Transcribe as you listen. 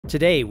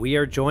Today, we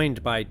are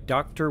joined by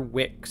Dr.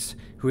 Wictz,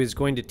 who is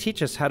going to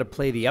teach us how to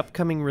play the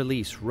upcoming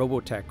release,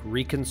 Robotech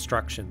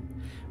Reconstruction.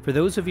 For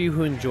those of you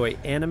who enjoy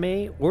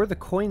anime or the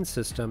coin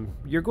system,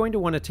 you're going to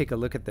want to take a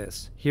look at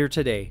this, here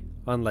today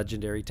on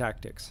Legendary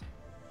Tactics.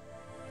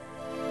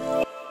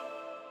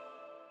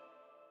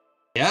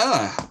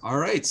 Yeah, all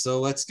right, so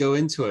let's go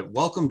into it.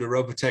 Welcome to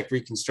Robotech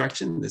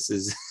Reconstruction. This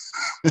is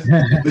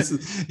this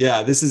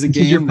is a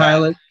game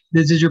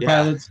This is your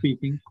pilot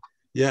speaking.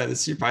 Yeah, this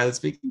is your pilot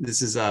speaking.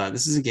 This is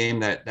a game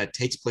that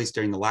takes place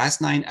during the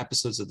last 9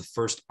 episodes of the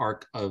first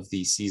arc of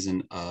the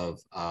season of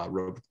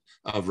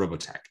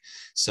Robotech.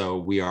 So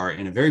we are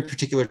in a very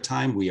particular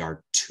time. We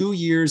are 2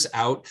 years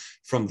out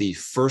from the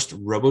first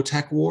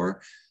Robotech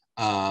War.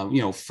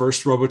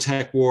 First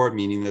Robotech War,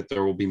 meaning that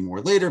there will be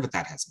more later, but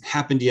that hasn't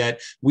happened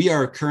yet. We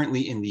are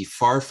currently in the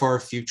far,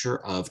 far future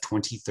of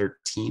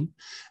 2013.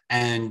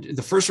 And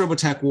the first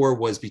Robotech War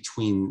was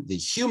between the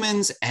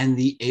humans and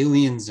the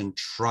aliens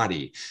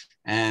Zentraedi.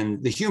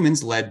 And the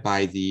humans, led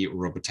by the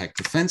Robotech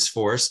Defense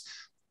Force,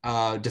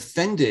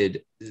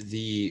 defended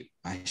the,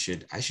 I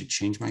should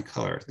change my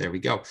color. There we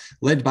go.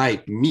 Led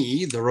by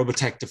me, the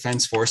Robotech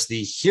Defense Force,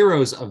 the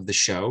heroes of the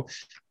show.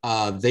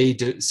 They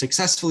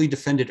successfully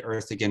defended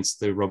Earth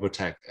against the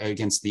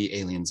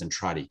aliens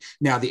Zentraedi.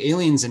 Now, the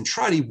aliens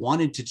Zentraedi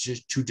wanted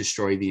to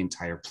destroy the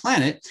entire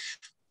planet,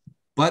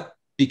 but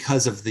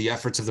because of the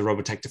efforts of the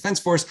Robotech Defense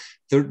Force,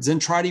 the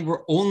Zentraedi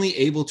were only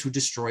able to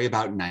destroy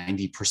about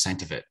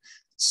 90% of it.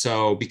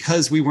 So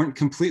because we weren't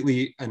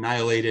completely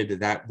annihilated,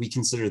 that we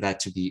consider that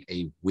to be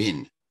a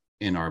win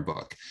in our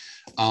book.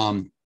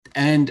 And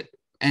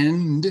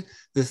the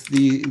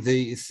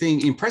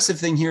impressive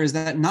thing here is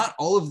that not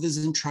all of the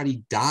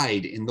Zentraedi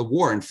died in the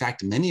war. In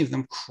fact, many of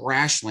them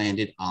crash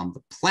landed on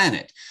the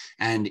planet.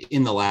 And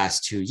in the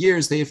last 2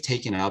 years, they have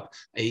taken up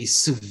a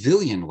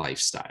civilian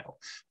lifestyle.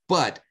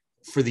 But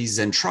for these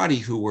Zentraedi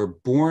who were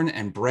born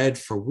and bred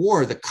for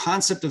war, the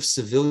concept of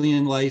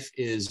civilian life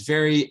is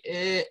very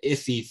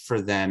iffy for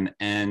them,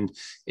 and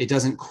it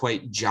doesn't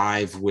quite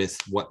jive with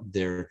what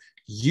they're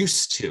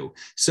used to.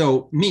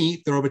 So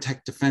me, the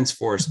Robotech Defense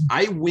Force,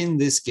 I win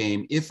this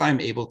game if I'm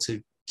able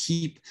to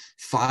keep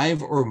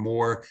 5 or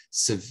more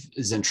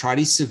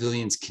Zentraedi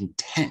civilians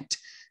content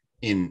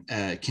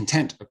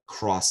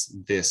across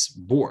this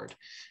board.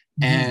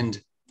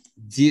 And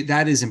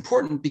that is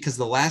important because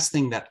the last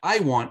thing that I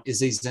want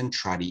is a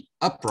Zentraedi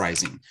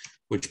uprising,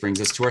 which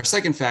brings us to our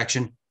second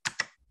faction,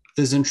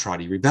 the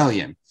Zentraedi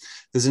Rebellion.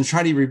 The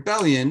Zentraedi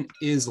Rebellion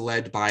is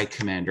led by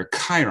Commander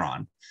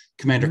Chiron.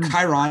 Commander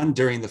Chiron,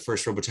 during the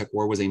first Robotech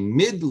War, was a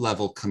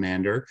mid-level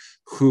commander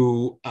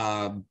who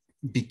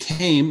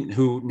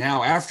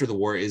now after the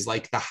war is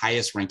like the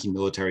highest ranking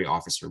military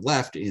officer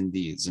left in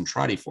the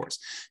Zentraedi force.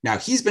 Now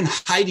he's been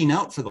hiding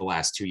out for the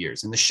last 2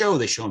 years. In the show,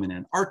 they show him in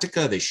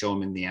Antarctica, they show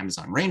him in the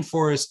Amazon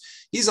rainforest.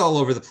 He's all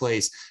over the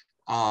place.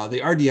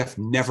 The RDF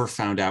never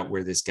found out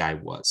where this guy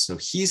was. So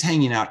he's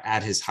hanging out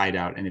at his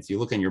hideout. And if you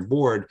look on your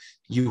board,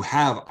 you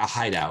have a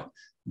hideout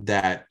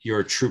that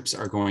your troops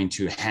are going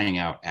to hang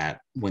out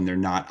at when they're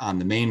not on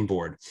the main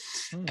board.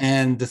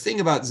 And the thing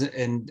about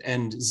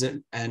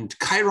and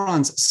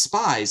Chiron's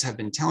spies have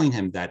been telling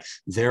him that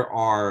there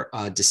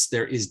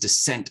is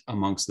dissent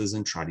amongst the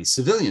Zentraedi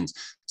civilians.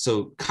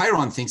 So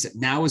Chiron thinks that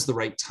now is the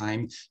right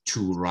time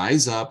to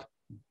rise up,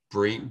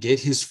 get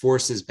his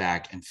forces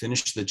back, and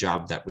finish the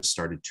job that was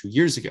started 2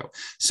 years ago.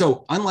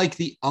 So unlike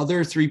the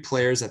other 3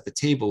 players at the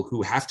table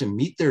who have to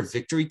meet their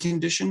victory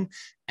condition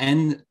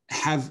and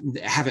have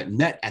it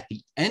met at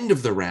the end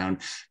of the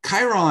round,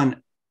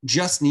 Chiron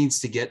just needs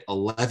to get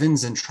 11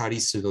 Zentraedi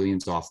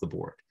civilians off the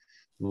board.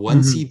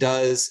 Once he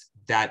does,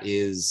 that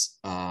is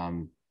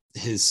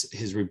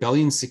his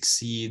rebellion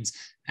succeeds,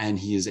 and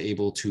he is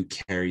able to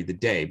carry the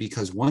day,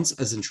 because once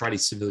a Zentraedi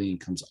civilian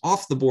comes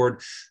off the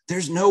board,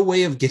 there's no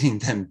way of getting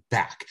them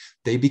back.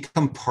 They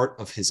become part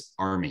of his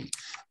army.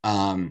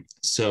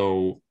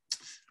 So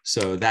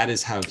that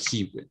is how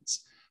he wins.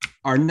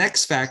 Our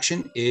next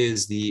faction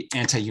is the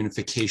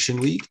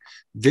Anti-Unification League.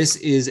 This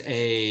is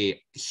a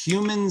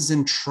human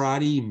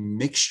Zentraedi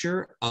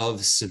mixture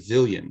of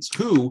civilians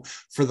who,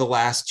 for the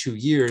last 2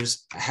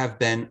 years, have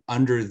been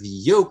under the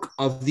yoke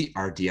of the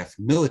RDF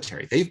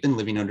military. They've been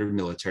living under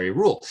military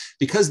rule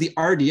because the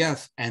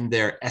RDF and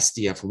their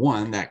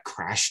SDF-1 that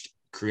crashed,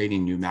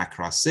 creating New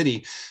Macross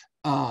City,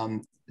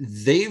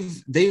 they're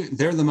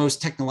the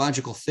most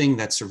technological thing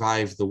that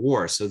survived the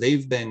war. So the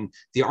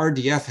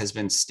RDF has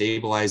been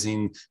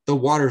stabilizing the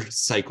water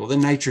cycle, the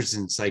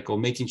nitrogen cycle,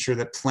 making sure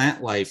that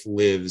plant life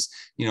lives.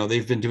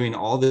 They've been doing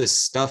all this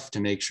stuff to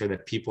make sure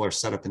that people are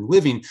set up and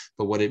living.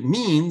 But what it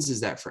means is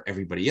that for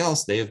everybody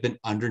else, they have been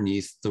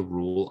underneath the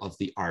rule of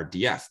the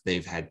RDF.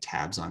 They've had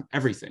tabs on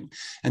everything.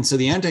 And so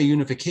the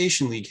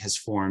Anti-Unification League has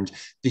formed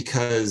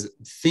because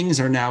things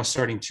are now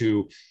starting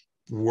to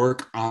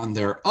work on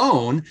their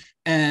own,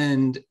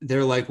 and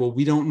they're like, well,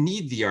 we don't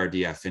need the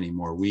RDF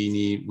anymore.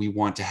 We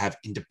want to have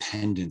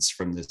independence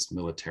from this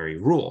military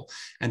rule.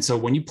 And so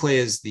when you play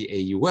as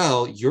the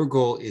AUL, your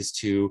goal is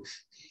to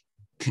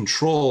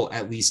control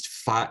at least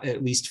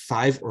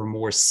five or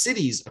more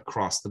cities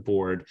across the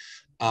board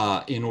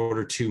in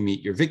order to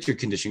meet your victory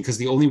condition. Because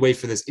the only way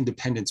for this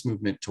independence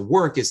movement to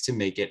work is to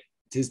get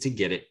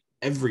it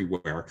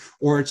everywhere,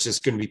 or it's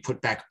just going to be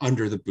put back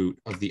under the boot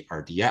of the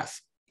RDF.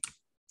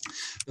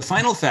 The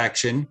final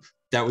faction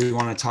that we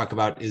want to talk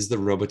about is the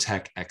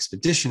Robotech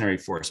Expeditionary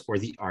Force, or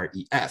the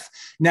REF.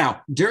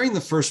 Now, during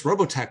the first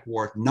Robotech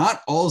War,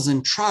 not all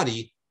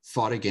Zentraedi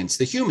fought against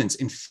the humans.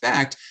 In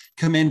fact,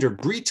 Commander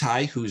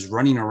Britai, who's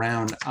running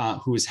around,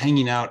 who is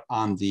hanging out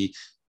on the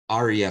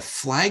REF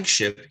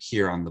flagship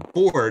here on the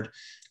board,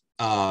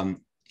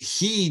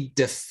 he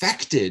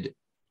defected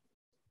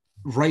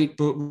right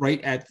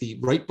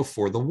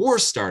before the war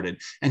started,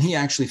 and he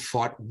actually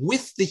fought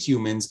with the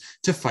humans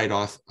to fight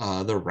off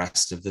the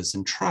rest of the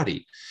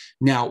Zentraedi.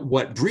 Now,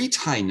 what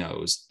Britai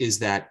knows is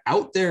that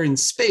out there in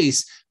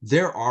space,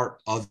 there are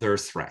other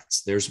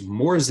threats. There's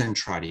more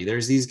Zentraedi.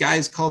 There's these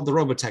guys called the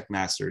Robotech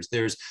Masters.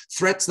 There's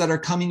threats that are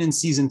coming in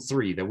season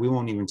 3 that we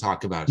won't even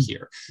talk about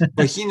here.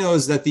 But he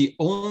knows that the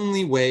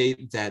only way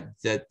that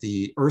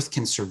the Earth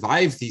can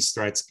survive these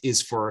threats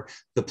is for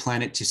the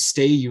planet to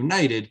stay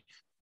united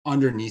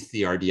underneath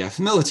the RDF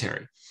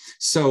military.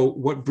 So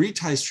what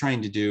Britai is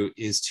trying to do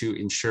is to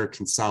ensure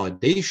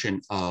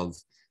consolidation of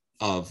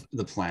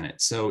the planet.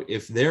 So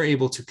if they're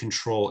able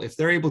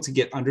to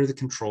get under the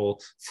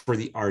control for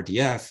the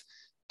RDF,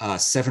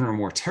 7 or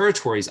more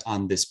territories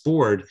on this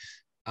board,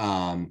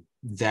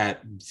 that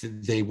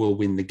they will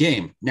win the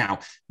game. Now,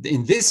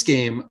 in this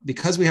game,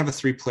 because we have a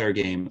 3-player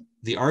game,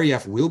 the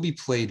REF will be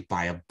played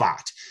by a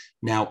bot.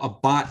 Now, a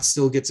bot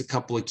still gets a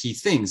couple of key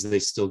things. They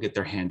still get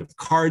their hand of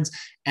cards,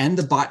 and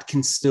the bot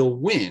can still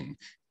win.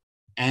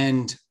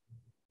 And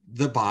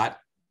the bot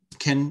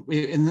and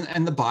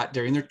the bot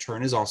during their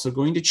turn is also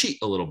going to cheat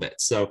a little bit.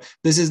 So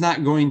this is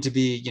not going to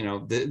be,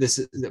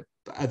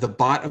 the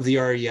bot of the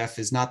REF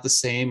is not the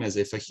same as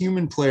if a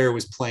human player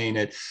was playing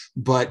it,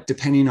 but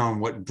depending on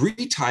what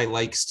Britai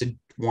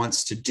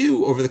wants to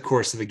do over the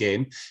course of the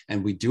game,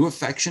 and we do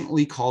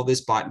affectionately call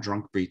this bot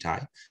Drunk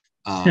Britai,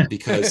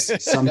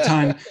 because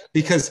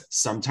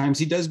sometimes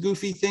he does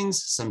goofy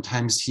things,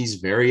 sometimes he's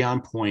very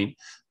on point.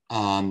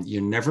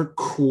 You're never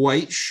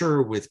quite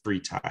sure with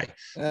Britai,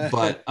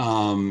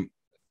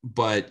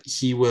 but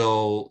he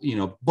will,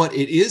 but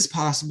it is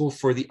possible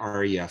for the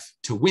REF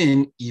to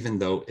win, even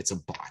though it's a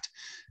bot.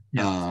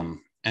 Yeah.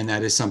 And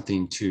that is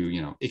something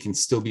to, it can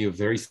still be a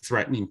very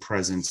threatening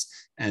presence,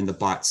 and the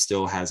bot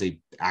still has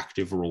an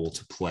active role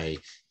to play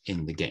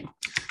in the game.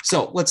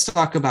 So let's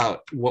talk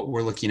about what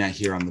we're looking at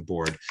here on the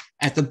board.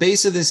 At the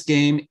base of this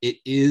game, it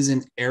is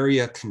an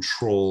area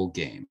control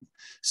game.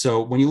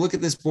 So when you look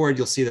at this board,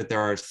 you'll see that there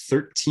are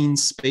 13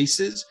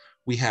 spaces.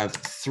 We have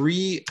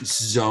 3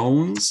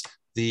 zones: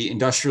 the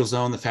industrial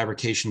zone, the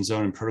fabrication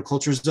zone, and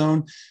protoculture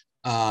zone.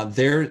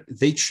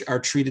 They are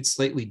treated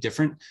slightly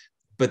different,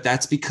 but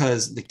that's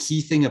because the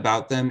key thing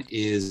about them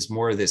is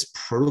more of this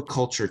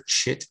protoculture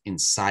chit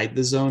inside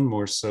the zone,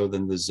 more so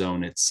than the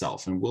zone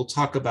itself. And we'll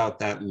talk about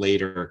that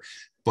later,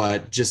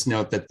 but just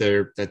note that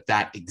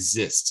that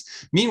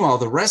exists. Meanwhile,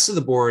 the rest of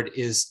the board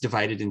is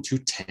divided into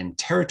 10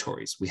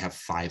 territories. We have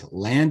 5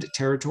 land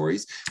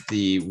territories: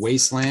 the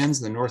Wastelands,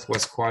 the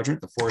Northwest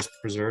Quadrant, the Forest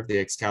Preserve, the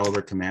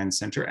Excalibur Command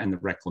Center, and the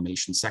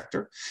Reclamation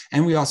Sector.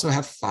 And we also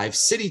have 5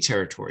 city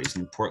territories: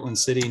 New Portland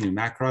City, New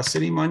Macross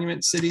City,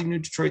 Monument City, New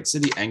Detroit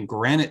City, and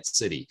Granite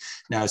City.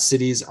 Now,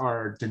 cities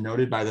are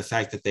denoted by the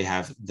fact that they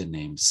have the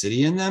name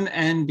city in them,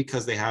 and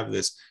because they have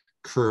this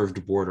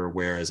curved border,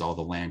 whereas all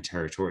the land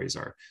territories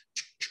are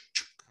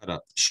cut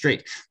up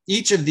straight.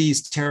 Each of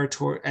these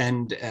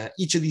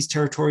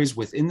territories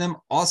within them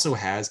also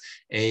has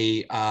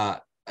a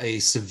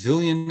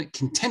civilian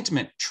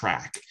contentment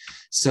track.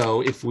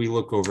 So if we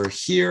look over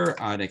here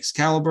on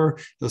Excalibur,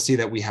 you'll see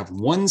that we have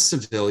 1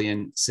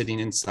 civilian sitting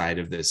inside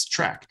of this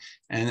track,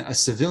 and a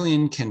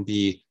civilian can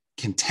be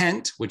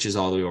content, which is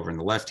all the way over on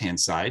the left-hand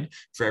side.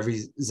 For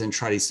every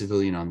Zentraedi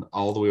civilian on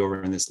all the way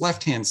over on this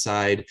left-hand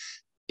side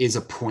is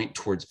a point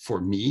for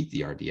me,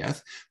 the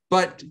RDF.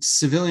 But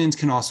civilians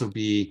can also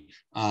be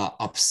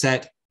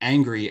upset,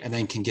 angry, and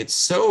then can get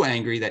so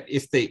angry that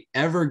if they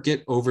ever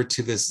get over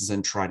to this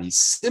Zentraedi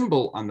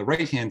symbol on the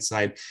right-hand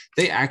side,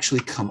 they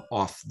actually come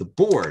off the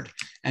board.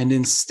 And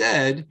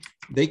instead,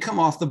 they come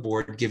off the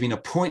board, giving a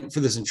point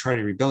for the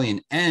Zentraedi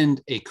Rebellion, and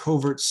a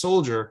covert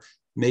soldier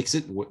makes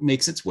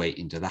its way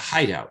into the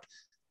hideout.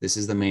 This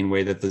is the main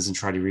way that the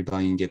Zentraedi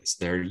Rebellion gets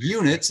their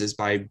units, is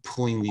by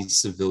pulling these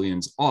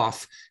civilians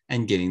off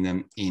and getting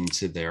them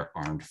into their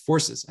armed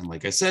forces. And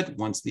like I said,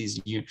 once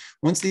these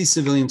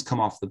civilians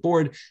come off the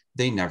board,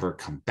 they never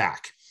come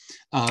back.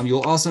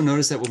 You'll also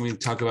notice that when we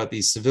talk about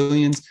these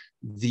civilians,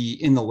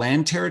 in the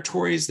land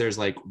territories, there's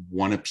like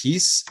 1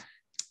 apiece.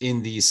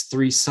 In these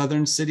 3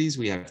 southern cities,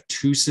 we have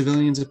 2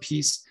 civilians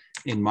apiece.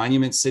 In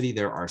Monument City,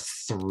 there are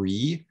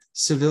 3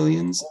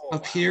 civilians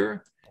up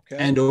here.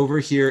 And over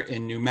here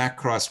in New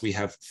Macross, we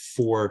have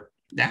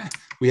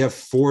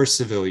 4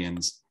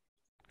 civilians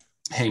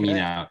hanging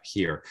out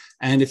here.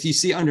 And if you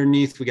see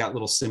underneath, we got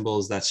little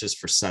symbols. That's just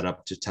for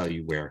setup to tell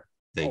you where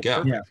they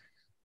go. Yeah.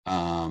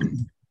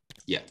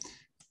 Yeah.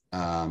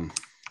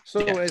 So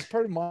yeah. as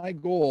part of my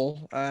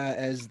goal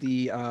as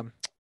the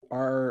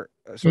AUL.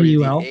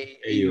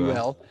 the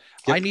AUL.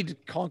 I need to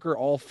conquer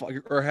all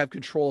or have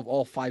control of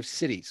all 5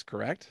 cities,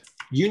 correct?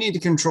 You need to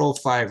control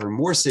 5 or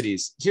more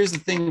cities. Here's the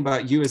thing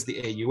about you as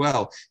the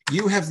AUL.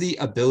 You have the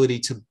ability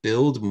to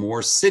build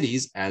more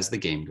cities as the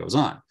game goes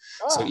on.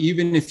 So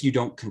even if you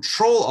don't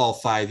control all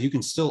 5, you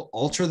can still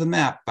alter the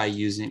map by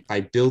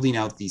building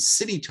out these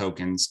city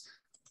tokens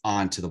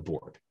onto the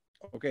board.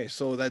 Okay,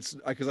 so that's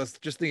because I was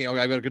just thinking, okay,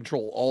 I've got to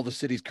control all the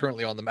cities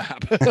currently on the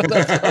map.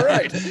 That's all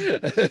right.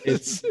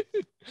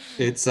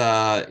 It's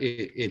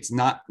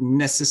not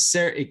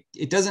necessary.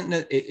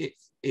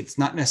 It's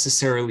not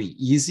necessarily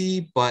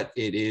easy, but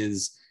it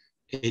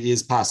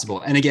is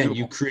possible. And again,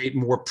 you create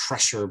more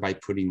pressure by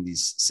building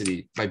these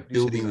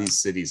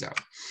cities out.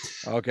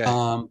 Okay.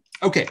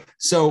 Okay.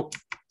 So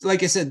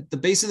like I said, the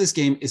base of this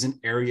game is an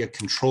area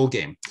control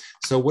game.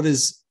 So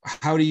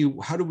how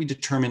do we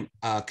determine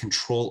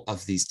control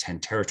of these 10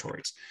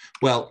 territories?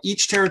 Well,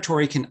 each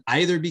territory can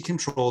either be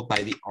controlled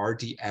by the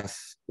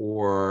RDF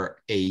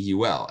or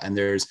AUL, and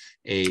there's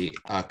a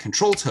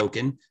control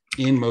token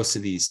in most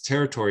of these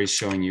territories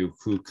showing you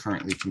who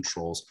currently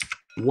controls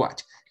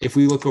what. If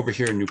we look over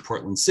here in New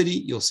Portland City,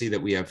 you'll see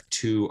that we have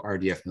 2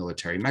 RDF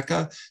military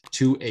mecha,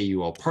 2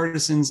 AUL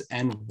partisans,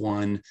 and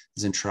 1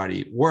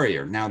 Zentraedi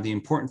warrior. Now, the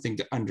important thing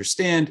to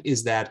understand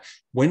is that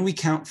when we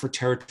count for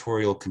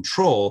territorial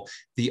control,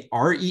 the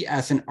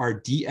REF and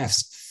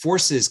RDF's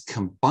forces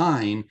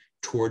combine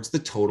towards the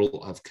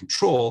total of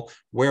control,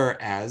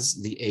 whereas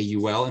the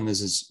AUL and the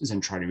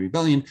Zentraedi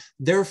Rebellion,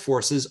 their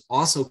forces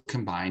also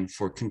combine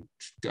for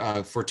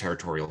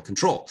territorial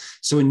control.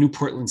 So in New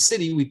Portland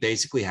City, we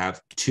basically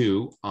have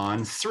 2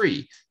 on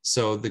 3.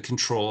 So the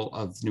control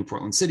of New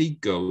Portland City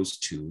goes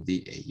to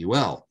the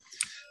AUL.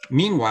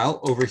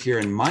 Meanwhile, over here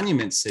in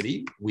Monument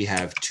City, we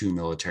have 2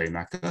 military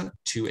mecha,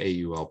 2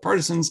 AUL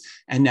partisans,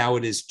 and now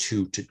it is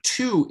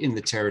 2-2 in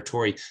the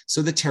territory.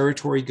 So the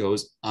territory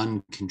goes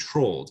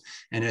uncontrolled.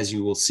 And as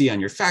you will see on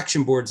your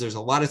faction boards, there's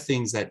a lot of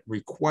things that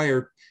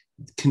require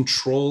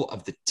control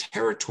of the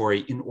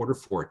territory in order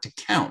for it to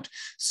count.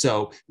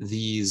 So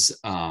these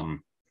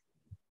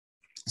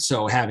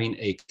so having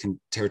a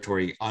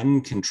territory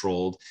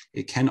uncontrolled,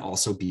 it can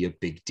also be a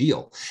big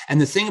deal. And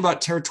the thing about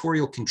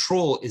territorial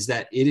control is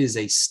that it is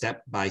a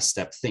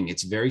step-by-step thing.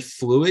 It's very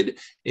fluid.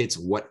 It's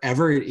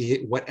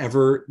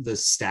whatever the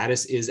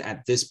status is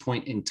at this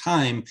point in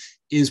time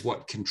is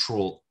what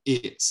control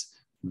is,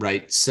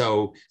 right?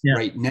 So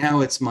right now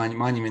it's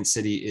Monument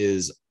City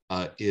is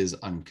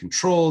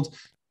uncontrolled,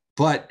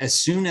 but as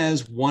soon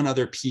as one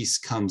other piece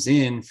comes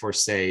in for,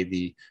 say,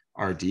 the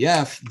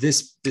RDF,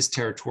 this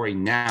territory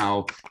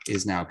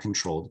is now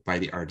controlled by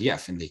the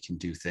RDF, and they can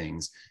do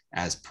things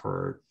as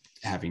per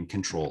having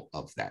control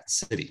of that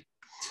city.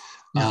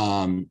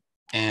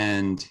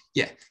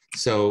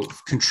 So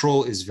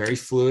control is very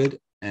fluid,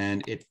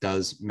 and it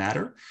does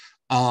matter.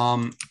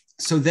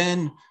 So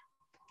then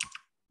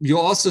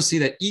you'll also see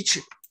that each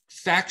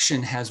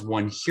faction has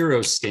 1 hero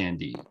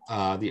standee.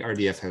 The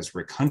RDF has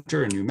Rick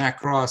Hunter and New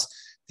Macross.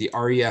 The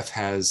REF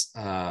has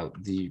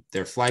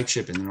their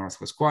flagship in the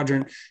Northwest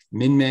Quadrant.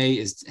 Min-May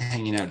is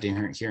hanging out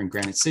here in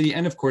Granite City.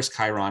 And of course,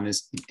 Chiron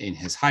is in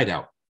his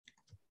hideout.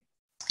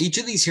 Each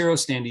of these hero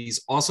standees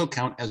also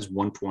count as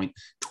 1 point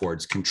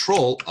towards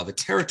control of a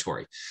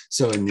territory.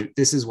 So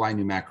this is why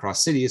New Macross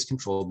City is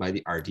controlled by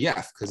the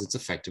RDF, because it's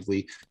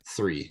effectively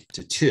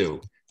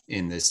 3-2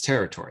 in this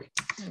territory.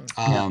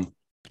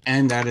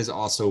 And that is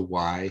also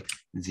why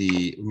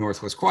the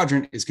Northwest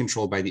Quadrant is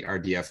controlled by the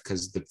RDF,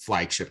 because the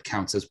flagship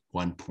counts as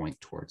 1 point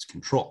towards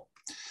control.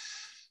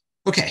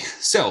 Okay,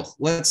 so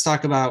let's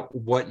talk about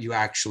what you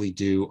actually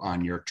do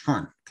on your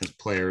turn, because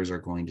players are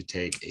going to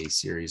take a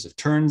series of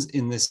turns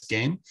in this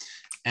game.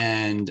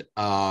 And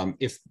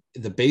if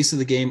the base of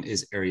the game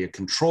is area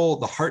control,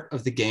 the heart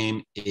of the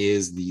game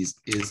is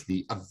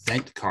the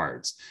event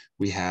cards.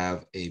 We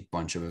have a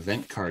bunch of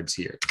event cards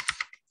here.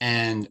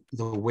 And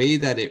the way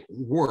that it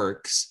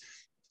works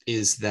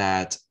is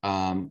that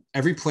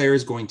every player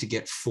is going to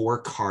get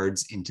 4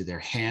 cards into their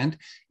hand.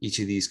 Each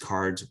of these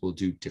cards will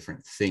do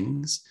different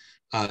things.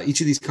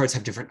 Each of these cards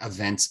have different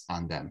events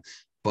on them.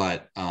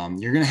 But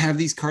you're going to have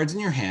these cards in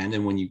your hand.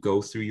 And when you go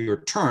through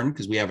your turn,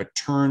 because we have a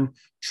turn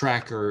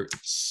tracker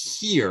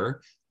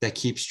here that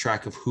keeps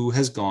track of who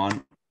has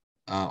gone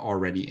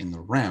already in the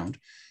round.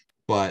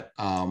 But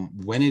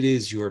when it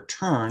is your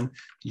turn,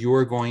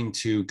 you're going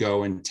to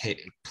go and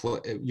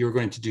you're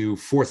going to do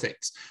 4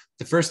 things.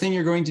 The first thing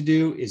you're going to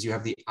do is you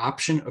have the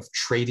option of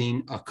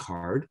trading a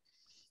card.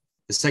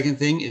 The second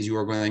thing is you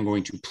are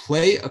going to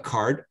play a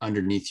card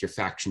underneath your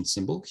faction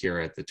symbol here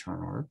at the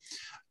turn order.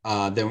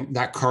 Then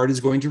that card is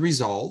going to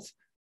resolve.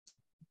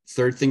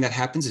 Third thing that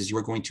happens is you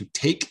are going to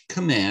take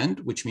command,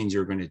 which means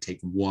you're going to take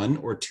 1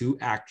 or 2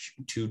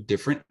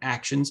 different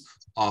actions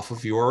off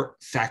of your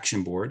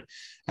faction board.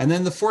 And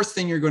then the fourth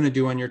thing you're going to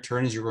do on your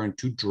turn is you're going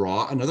to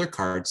draw another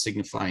card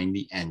signifying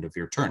the end of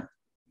your turn.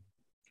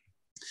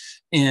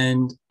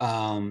 And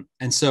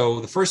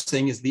so the first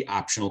thing is the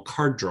optional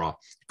card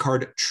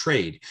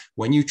trade.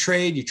 When you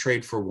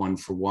trade for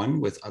one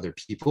with other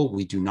people.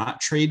 We do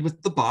not trade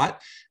with the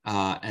bot,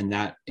 and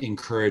that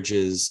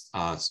encourages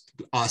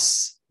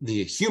us,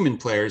 the human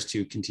players,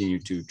 to continue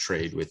to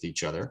trade with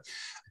each other.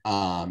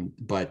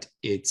 But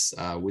it's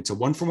a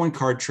 1-for-1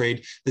 card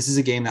trade. This is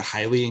a game that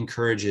highly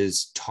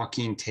encourages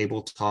talking,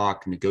 table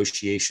talk,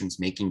 negotiations,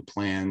 making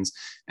plans,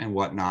 and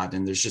whatnot.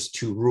 And there's just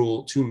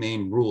two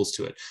main rules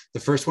to it. The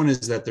first one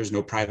is that there's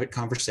no private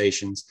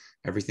conversations.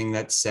 Everything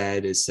that's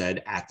said is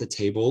said at the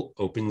table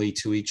openly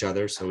to each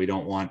other. So we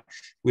don't want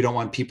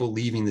people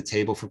leaving the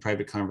table for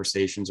private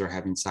conversations or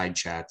having side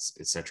chats,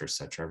 et cetera, et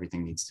cetera.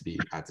 Everything needs to be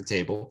at the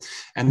table.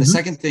 And the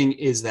second thing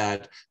is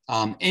that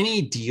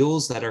any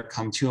deals that are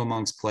come to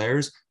amongst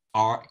players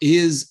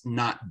is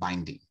not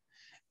binding.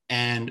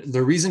 And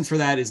the reason for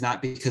that is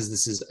not because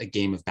this is a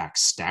game of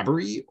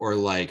backstabbery or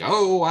like,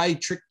 oh, I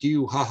tricked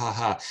you, ha ha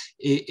ha.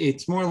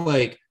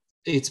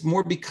 It's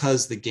more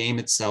because the game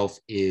itself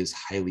is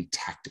highly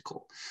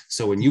tactical.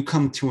 So when you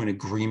come to an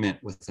agreement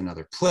with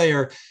another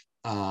player,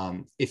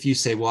 if you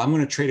say, well, I'm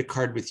going to trade a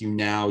card with you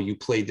now, you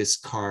play this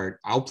card,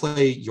 I'll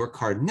play your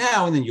card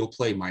now, and then you'll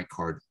play my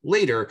card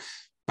later.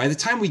 By the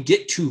time we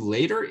get to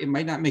later, it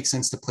might not make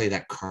sense to play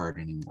that card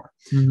anymore.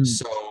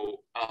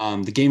 So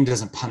the game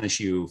doesn't punish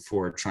you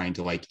for trying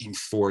to like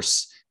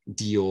enforce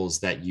deals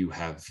that you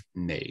have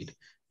made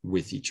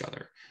with each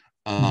other.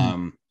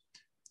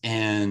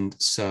 And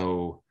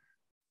so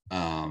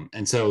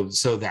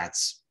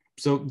that's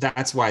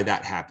why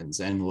that happens.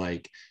 And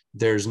like,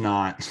 there's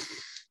not,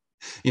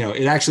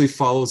 it actually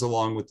follows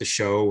along with the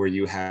show where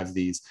you have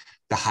the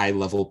high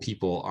level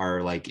people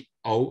are like,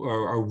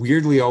 are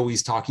weirdly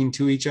always talking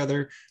to each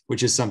other,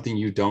 which is something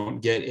you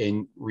don't get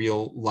in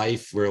real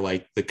life, where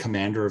like the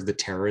commander of the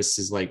terrorists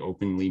is like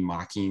openly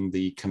mocking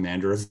the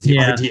commander of the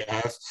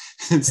RDF.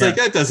 It's like,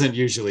 that doesn't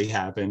usually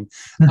happen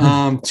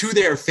to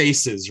their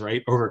faces,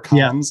 right? Over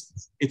comms.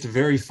 It's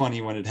very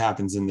funny when it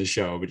happens in the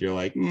show, but you're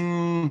like,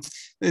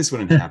 this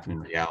wouldn't happen in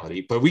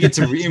reality. But we get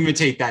to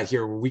imitate that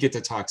here, where we get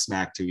to talk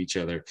smack to each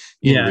other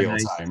in real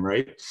time,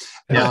 right?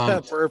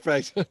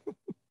 Perfect.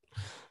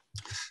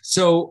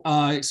 So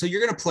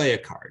you're going to play a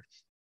card.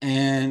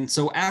 And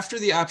so after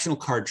the optional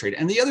card trade,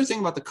 and the other thing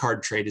about the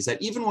card trade is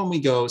that even when we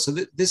go,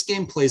 this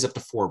game plays up to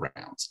 4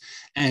 rounds.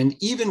 And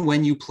even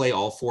when you play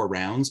all 4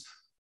 rounds,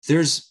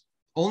 there's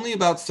only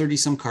about 30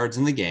 some cards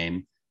in the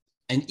game.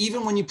 And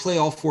even when you play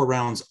all 4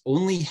 rounds,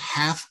 only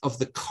half of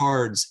the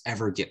cards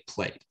ever get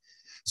played.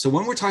 So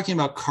when we're talking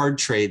about card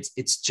trades,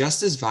 it's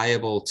just as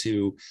viable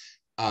to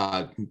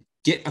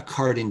get a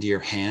card into your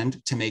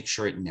hand to make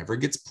sure it never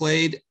gets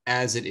played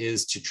as it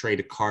is to trade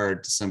a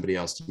card to somebody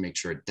else to make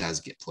sure it does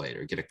get played,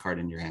 or get a card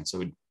in your hand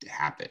so it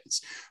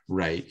happens,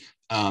 right?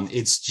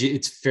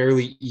 It's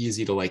fairly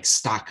easy to like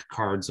stock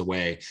cards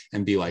away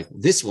and be like,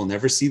 this will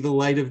never see the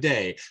light of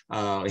day.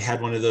 I had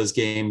one of those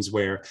games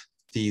where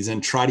the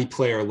Zentraedi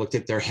player looked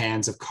at their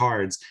hands of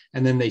cards,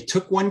 and then they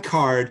took one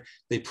card,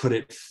 they put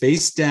it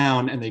face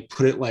down, and they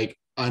put it like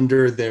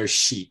under their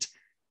sheet.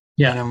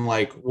 And I'm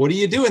like, what are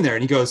you doing there?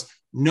 And he goes,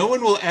 no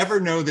one will ever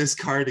know this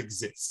card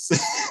exists.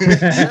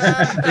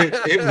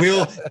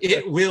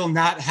 it will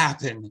not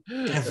happen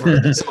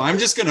ever. So I'm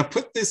just going to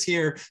put this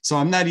here. So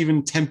I'm not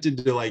even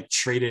tempted to like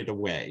trade it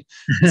away.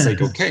 It's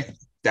like, okay,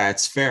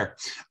 that's fair.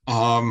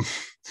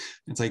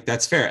 It's like,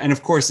 that's fair. And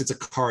of course, it's a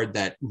card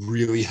that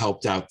really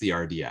helped out the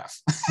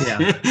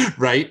RDF.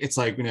 Right? It's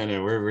like,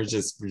 no, we're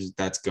just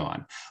that's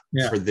gone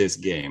for this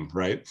game,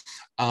 right?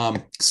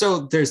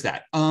 So there's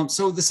that.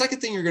 So the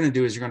second thing you're going to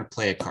do is you're going to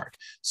play a card.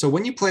 So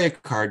when you play a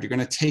card, you're going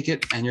to take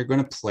it and you're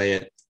going to play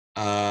it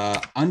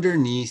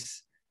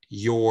underneath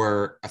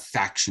your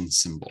faction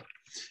symbol.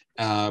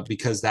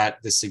 Because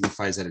this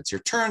signifies that it's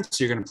your turn.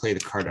 So you're going to play the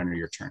card under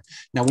your turn.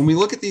 Now, when we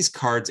look at these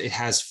cards, it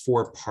has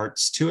 4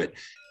 parts to it.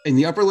 In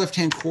the upper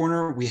left-hand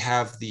corner, we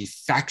have the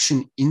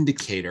faction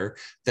indicator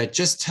that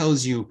just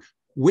tells you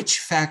which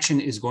faction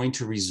is going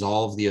to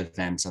resolve the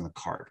events on the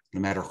card.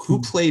 No matter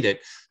who played it,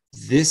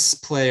 this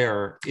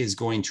player is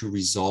going to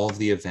resolve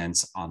the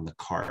events on the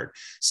card.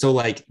 So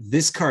like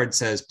this card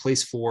says,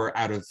 place 4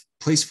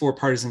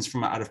 partisans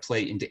from out of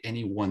play into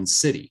any one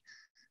city.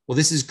 Well,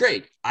 this is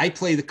great. I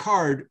play the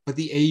card, but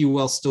the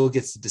AUL still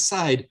gets to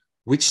decide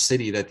which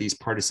city that these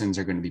partisans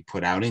are going to be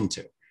put out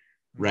into,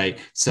 right?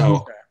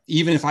 So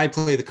even if I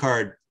play the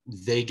card,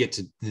 they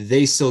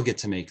still get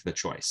to make the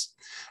choice.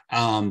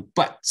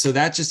 But so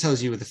that just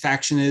tells you what the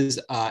faction is.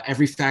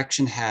 Every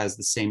faction has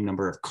the same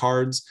number of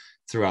cards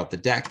throughout the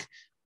deck.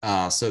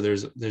 So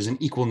there's an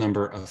equal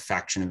number of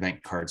faction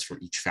event cards for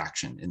each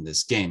faction in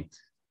this game.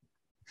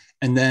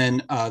 And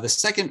then the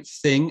second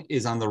thing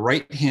is on the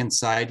right-hand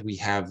side, we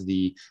have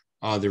the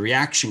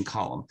reaction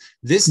column.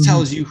 This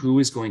tells you who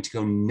is going to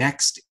go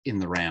next in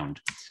the round.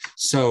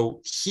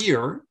 So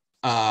here,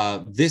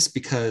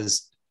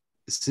 because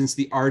since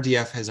the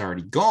RDF has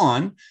already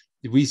gone,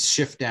 we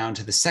shift down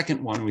to the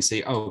second one. We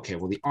say, oh, okay,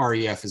 well, the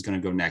REF is going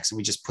to go next. And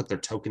we just put their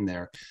token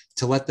there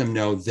to let them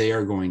know they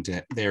are going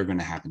to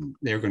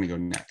go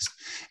next.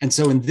 And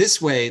so in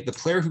this way, the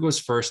player who goes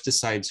first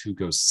decides who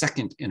goes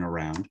second in a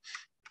round.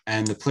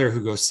 And the player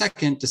who goes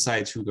second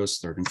decides who goes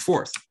third and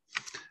fourth.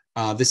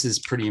 This is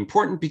pretty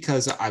important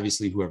because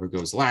obviously whoever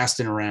goes last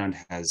in a round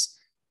has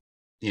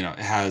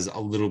a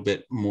little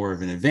bit more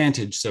of an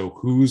advantage. So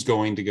who's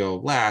going to go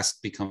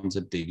last becomes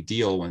a big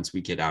deal once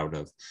we get out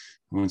of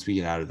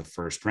the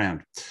first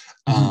round,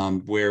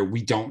 where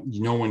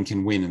no one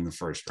can win in the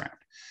first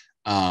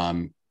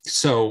round.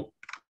 So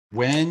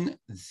when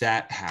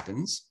that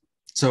happens,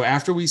 so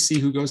after we see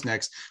who goes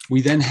next,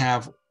 we then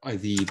have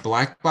the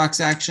black box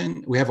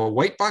action. We have a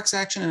white box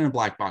action and a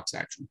black box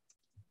action.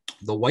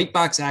 The white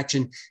box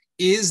action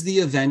is the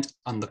event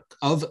of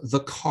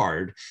the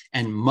card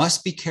and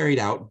must be carried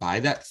out by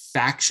that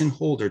faction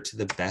holder to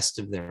the best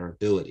of their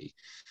ability.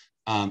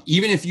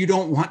 Even if you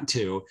don't want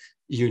to,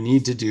 you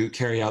need to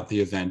carry out the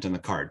event on the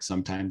card.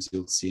 Sometimes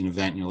you'll see an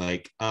event and you're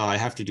like, oh, I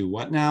have to do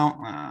what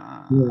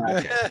now?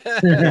 Okay.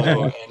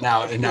 So,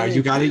 and now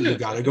you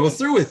gotta go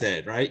through with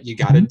it, right? You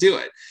gotta do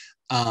it.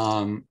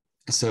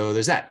 So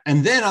there's that.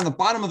 And then on the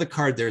bottom of the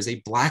card, there's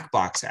a black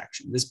box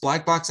action. This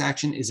black box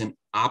action is an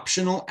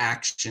optional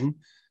action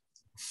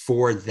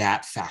for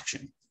that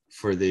faction,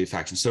 for the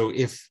faction. So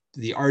if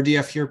the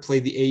RDF here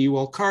played the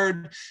AUL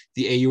card,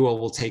 the AUL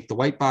will take the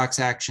white box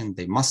action.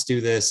 They must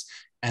do this.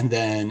 And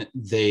then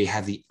they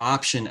have the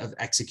option of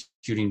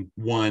executing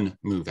one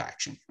move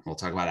action. We'll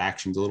talk about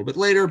actions a little bit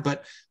later,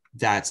 but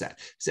that's that.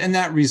 And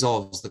that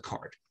resolves the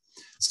card.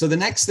 So the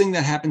next thing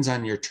that happens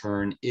on your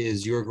turn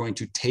is you're going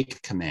to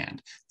take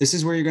command. This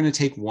is where you're going to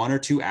take one or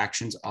two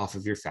actions off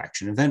of your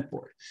faction event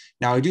board.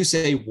 Now, I do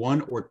say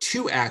one or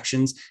two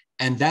actions,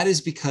 and that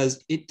is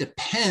because it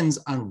depends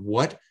on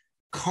what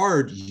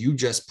card you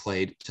just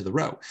played to the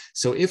row.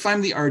 So if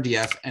I'm the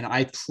RDF and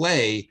I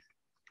play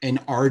an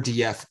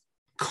RDF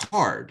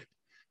card,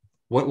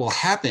 what will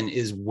happen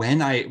is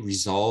when I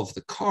resolve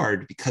the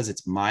card, because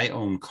it's my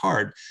own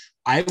card,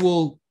 I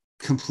will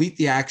complete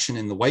the action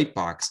in the white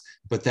box,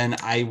 but then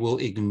I will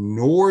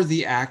ignore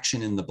the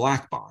action in the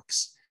black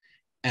box,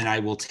 and I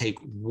will take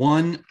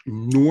one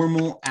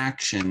normal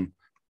action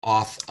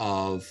off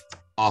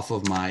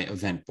of my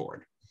event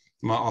board,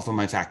 off of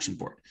my faction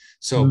board.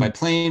 So by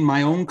playing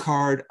my own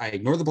card, I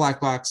ignore the black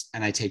box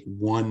and I take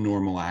one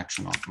normal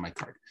action off of my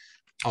card,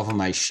 off of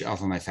my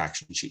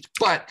faction sheet.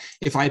 But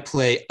if I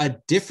play a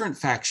different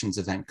faction's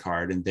event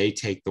card and they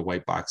take the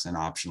white box and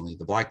optionally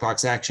the black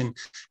box action,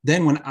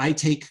 then when I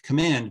take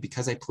command,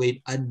 because I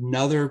played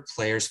another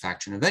player's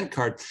faction event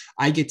card,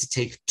 I get to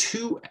take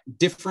two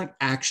different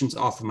actions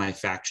off of my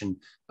faction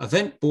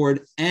event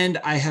board, and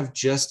I have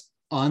just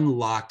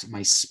unlocked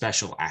my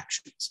special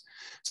actions.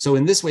 So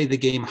in this way, the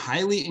game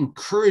highly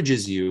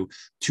encourages you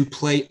to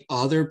play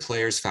other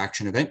players'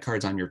 faction event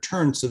cards on your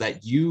turn so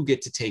that you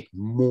get to take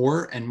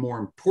more and more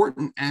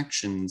important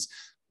actions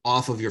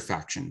off of your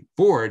faction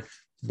board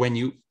when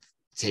you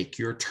take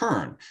your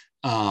turn.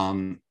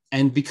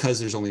 And because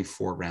there's only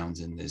 4 rounds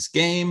in this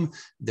game,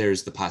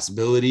 there's the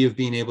possibility of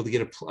being able to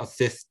get a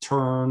fifth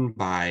turn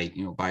by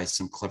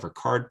some clever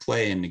card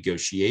play and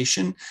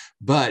negotiation.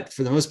 But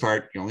for the most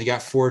part, you only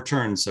got 4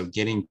 turns. So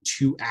getting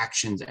 2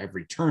 actions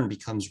every turn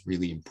becomes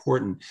really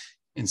important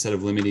instead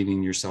of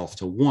limiting yourself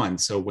to 1.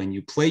 So when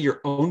you play your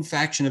own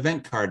faction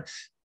event card,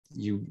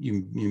 you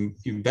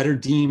better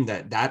deem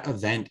that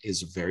event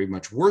is very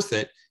much worth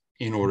it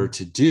in order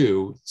to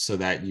do, so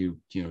that you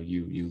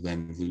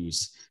then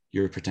lose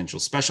your potential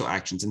special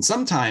actions. And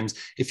sometimes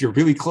if you're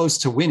really close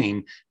to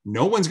winning,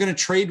 no one's going to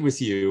trade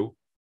with you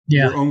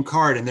your own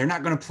card, and they're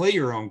not going to play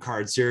your own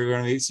card. So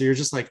you're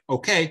just like,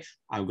 okay,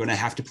 I'm going to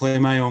have to play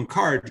my own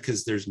card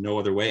because there's no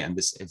other way. And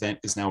this event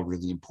is now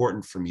really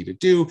important for me to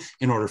do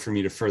in order for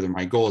me to further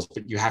my goals.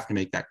 But you have to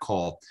make that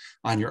call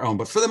on your own.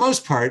 But for the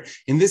most part,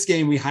 in this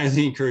game, we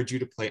highly encourage you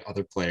to play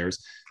other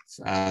players'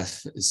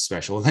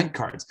 special event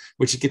cards,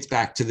 which gets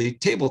back to the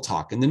table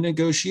talk and the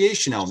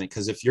negotiation element.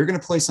 Because if you're going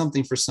to play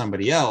something for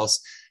somebody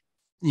else,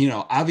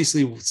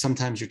 obviously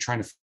sometimes you're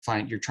trying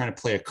to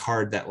play a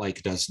card that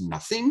like does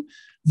nothing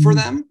for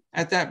them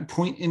at that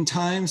point in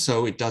time,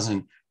 so it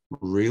doesn't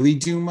really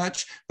do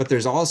much. But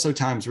there's also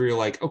times where you're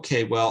like,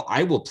 okay, well,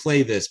 I will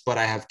play this, but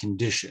I have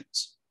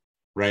conditions,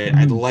 right?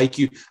 I would like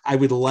you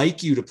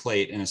to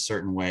play it in a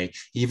certain way,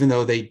 even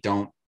though they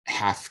don't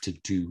have to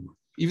do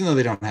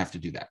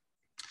that.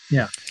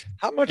 Yeah.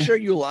 How much are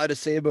you allowed to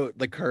say about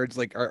the cards?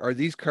 Like, are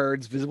these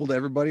cards visible to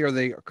everybody? Are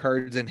they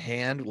cards in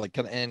hand? Like,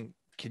 and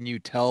can you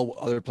tell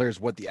other players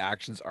what the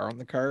actions are on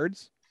the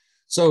cards?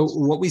 So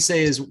what we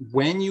say is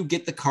when you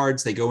get the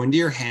cards, they go into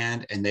your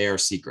hand and they are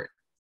secret.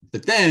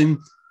 But then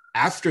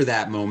after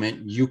that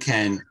moment, you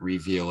can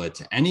reveal it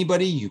to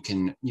anybody. You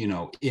can,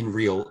 in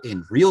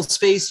real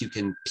space, you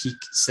can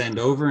send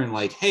over and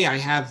like, hey, I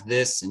have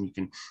this, and you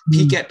can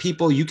peek at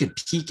people. You can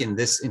peek in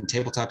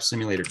Tabletop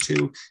Simulator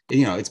 2.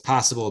 It's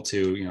possible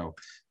to,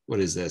 what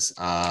is this?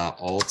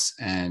 Alt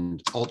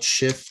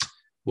Shift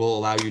will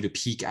allow you to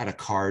peek at a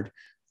card.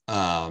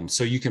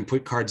 So you can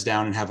put cards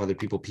down and have other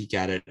people peek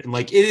at it. And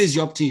like, it is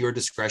up to your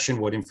discretion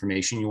what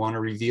information you want to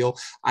reveal.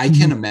 I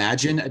can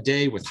imagine a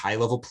day with high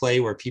level play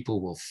where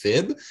people will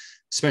fib,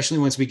 especially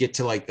once we get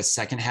to like the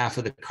second half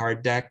of the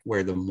card deck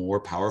where the more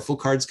powerful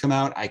cards come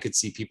out. I could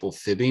see people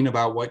fibbing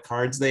about what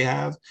cards they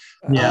have.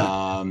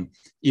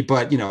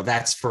 But, you know,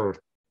 that's for,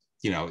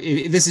 you know,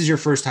 if this is your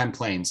first time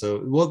playing.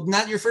 So, well,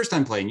 not your first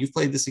time playing. You've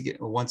played this again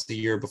once a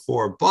year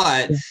before,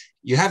 but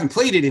you haven't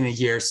played it in a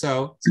year.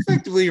 So it's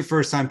effectively your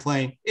first time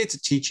playing. It's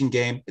a teaching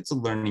game. It's a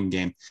learning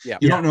game.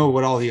 You don't know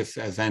what all the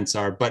events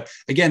are. But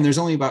again, there's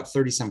only about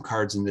 30 some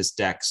cards in this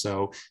deck.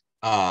 So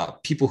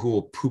people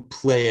who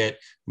play it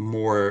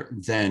more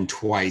than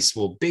twice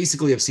will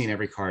basically have seen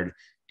every card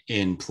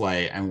in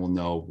play and will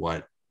know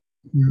what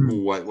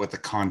the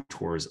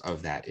contours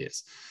of that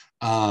is.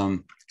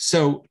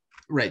 So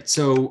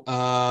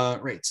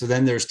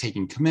then there's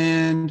taking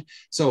command.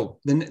 So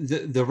then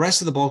the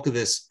rest of the bulk of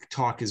this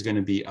talk is going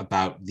to be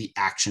about the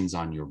actions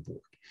on your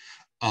board.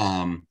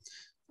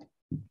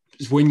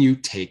 When you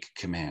take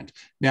command.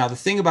 Now, the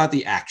thing about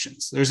the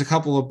actions, there's a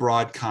couple of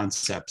broad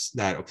concepts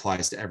that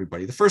applies to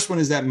everybody. The first one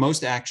is that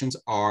most actions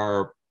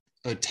are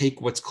take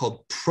what's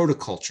called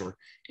protoculture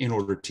in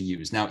order to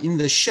use. Now, in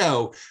the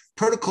show,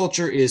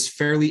 protoculture is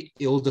fairly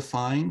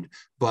ill-defined,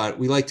 but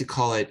we like to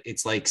call it,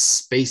 it's like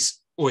space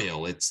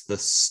oil. It's the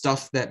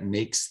stuff that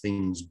makes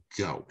things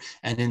go.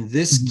 And in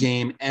this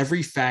game,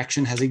 every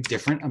faction has a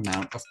different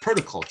amount of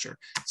protoculture.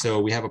 So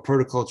we have a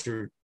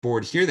protoculture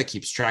board here that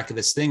keeps track of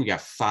this thing. We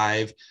got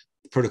 5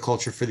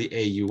 protoculture for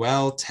the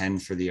AUL, 10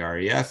 for the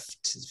REF,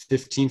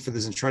 15 for the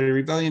Zentraedi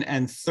Rebellion,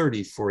 and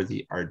 30 for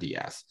the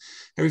RDF.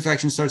 Every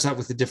faction starts out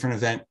with a different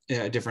event,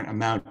 a different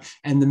amount.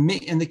 And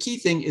the key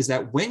thing is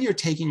that when you're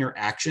taking your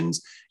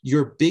actions,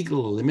 your big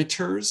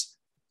limiters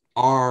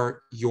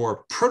are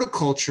your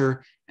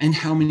protoculture and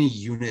how many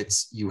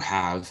units you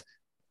have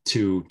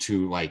to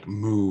like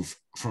move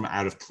from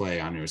out of play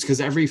on yours, because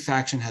every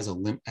faction has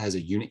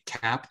a unit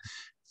cap.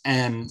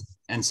 And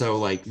so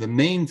like the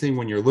main thing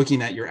when you're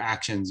looking at your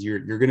actions, you're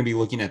going to be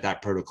looking at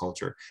that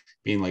protoculture,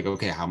 being like,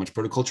 okay, how much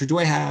protoculture do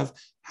I have?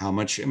 How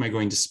much am I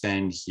going to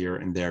spend here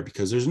and there?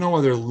 Because there's no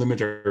other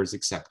limiters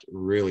except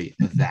really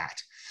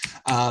that.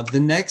 The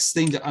next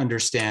thing to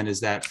understand is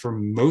that for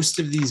most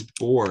of these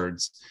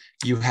boards,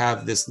 you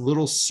have this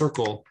little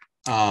circle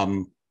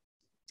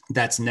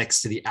that's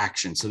next to the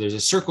action. So there's a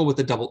circle with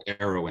a double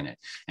arrow in it.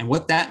 And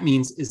what that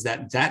means is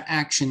that that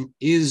action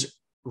is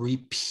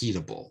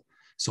repeatable.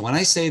 So when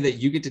I say that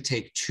you get to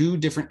take 2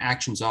 different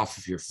actions off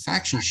of your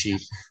faction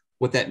sheet,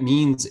 what that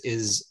means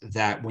is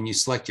that when you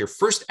select your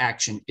first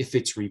action, if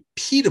it's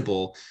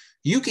repeatable,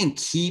 you can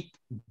keep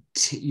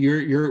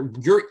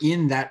you're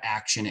in that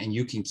action and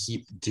you can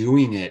keep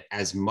doing it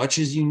as much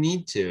as you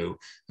need to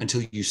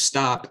until you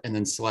stop and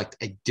then select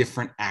a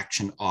different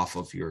action off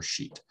of your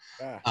sheet.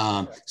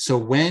 So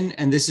when,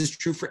 and this is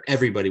true for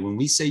everybody, when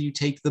we say you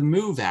take the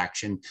move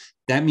action,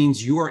 that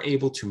means you are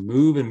able to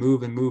move and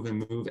move and move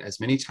and move as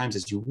many times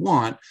as you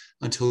want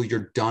until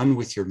you're done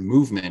with your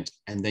movement,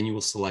 and then you will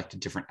select a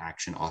different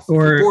action off of the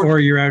board. Or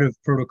you're out of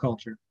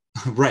protoculture.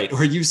 Right,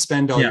 or you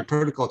spend all your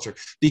protoculture,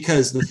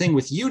 because the thing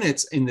with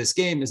units in this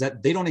game is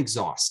that they don't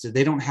exhaust.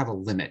 They don't have a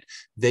limit.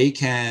 They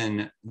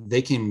can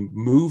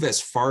move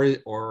as far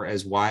or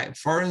as wide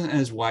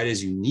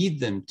as you need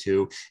them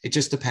to. It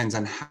just depends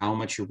on how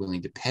much you're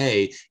willing to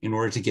pay in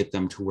order to get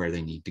them to where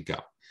they need to go.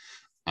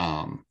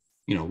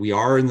 You know, we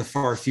are in the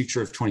far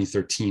future of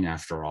 2013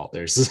 after all.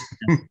 There's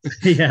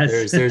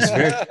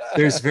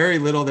there's very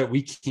little that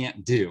we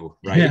can't do,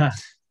 right?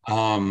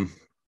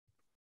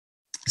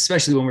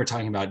 Especially when we're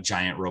talking about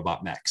giant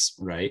robot mechs,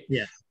 right?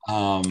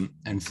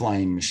 And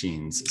flying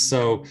machines.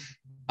 So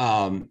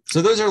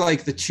those are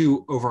like the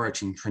 2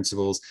 overarching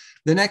principles.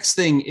 The next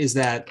thing is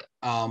that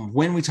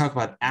when we talk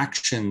about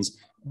actions,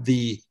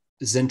 the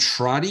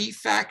Zentraedi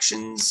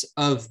factions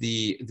of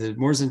the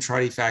more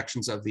Zentraedi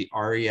factions of the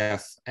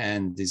REF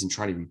and the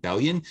Zentraedi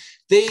Rebellion,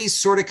 they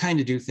sort of kind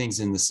of do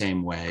things in the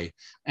same way.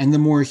 And the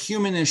more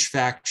humanish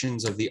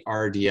factions of the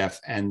RDF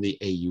and the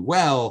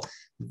AUL,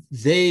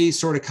 they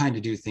sort of kind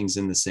of do things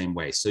in the same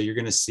way. So you're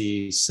going to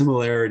see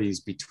similarities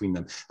between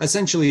them.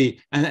 Essentially,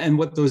 and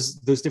what those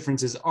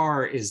differences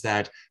are is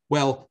that,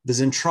 well, the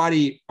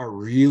Zentraedi are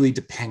really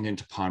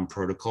dependent upon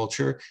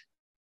protoculture,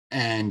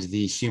 and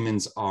the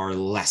humans are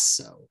less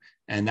so.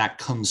 And that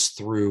comes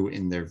through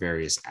in their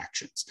various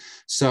actions.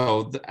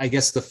 So I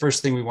guess the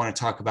first thing we want to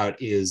talk about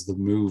is the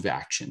move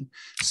action.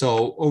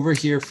 So over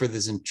here for the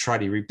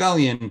Zentraedi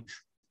Rebellion,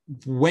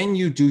 when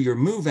you do your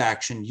move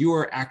action, you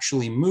are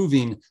actually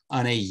moving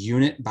on a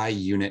unit by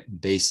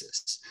unit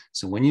basis.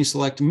 So when you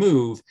select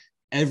move,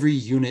 every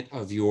unit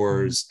of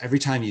yours, every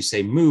time you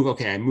say move,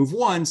 okay, I move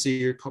 1, so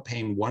you're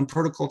paying 1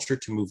 protoculture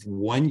to move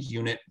 1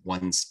 unit,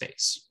 1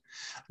 space.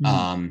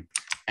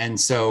 And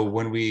so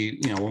when we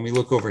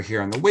look over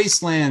here on the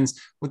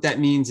wastelands, what that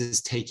means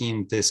is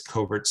taking this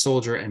covert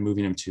soldier and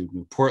moving him to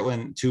New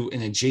Portland, to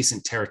an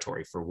adjacent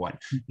territory for 1.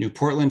 New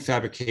Portland,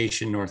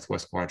 Fabrication,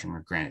 Northwest Quadrant,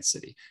 or Granite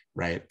City,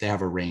 right? They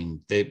have a range.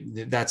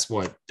 That's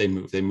what they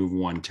move. They move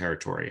 1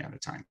 territory at a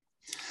time.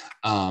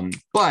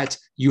 But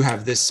you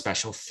have this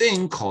special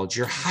thing called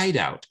your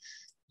hideout.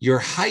 Your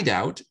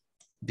hideout,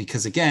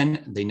 because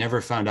again, they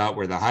never found out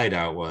where the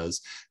hideout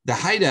was. The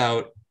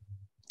hideout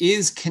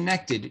is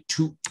connected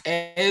to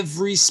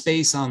every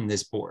space on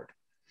this board.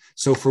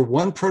 So for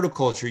one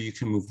protoculture, you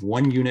can move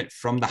one unit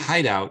from the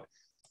hideout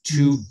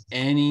to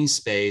any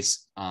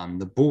space on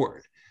the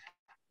board.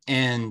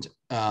 And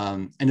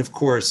of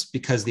course,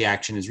 because the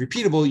action is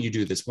repeatable, you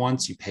do this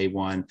once, you pay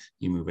one,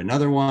 you move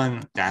another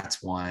one,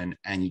 that's one,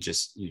 and you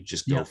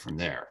just go from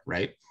there,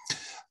 right?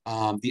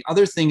 The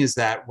other thing is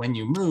that when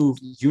you move,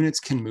 units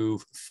can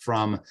move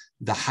from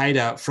the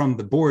hideout, from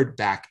the board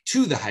back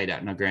to the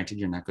hideout. Now, granted,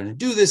 you're not going to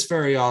do this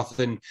very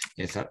often,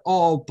 if at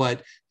all,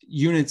 but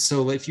units,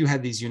 so if you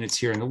had these units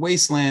here in the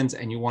wastelands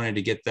and you wanted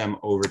to get them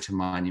over to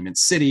Monument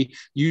City,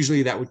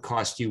 usually that would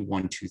cost you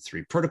 1, 2,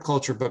 3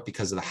 protoculture, but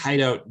because of the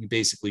hideout, you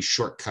basically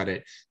shortcut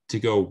it to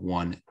go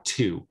 1,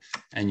 2,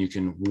 and you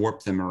can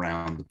warp them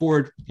around the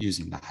board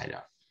using the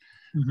hideout.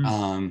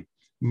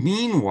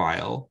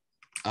 Meanwhile,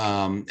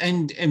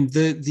 and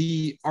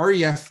the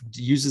REF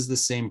uses the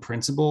same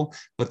principle,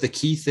 but the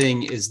key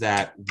thing is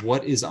that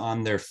what is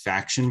on their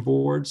faction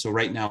board. So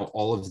right now,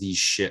 all of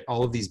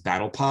these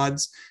battle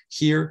pods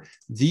here,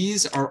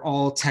 these are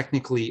all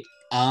technically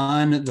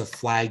on the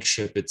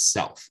flagship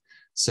itself.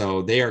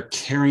 So they are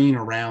carrying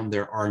around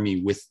their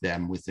army with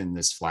them within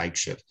this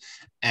flagship.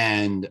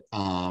 And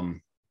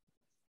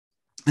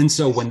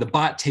so when the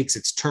bot takes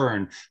its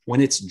turn,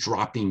 when it's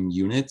dropping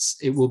units,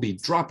 it will be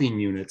dropping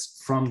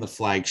units from the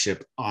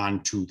flagship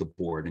onto the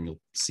board. And you'll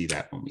see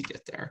that when we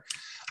get there.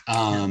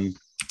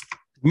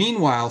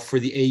 Meanwhile, for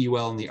the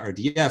AUL and the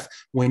RDF,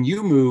 when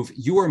you move,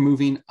 you are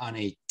moving on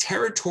a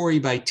territory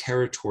by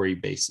territory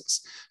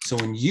basis. So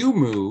when you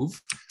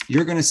move,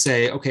 you're going to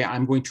say, okay,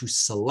 I'm going to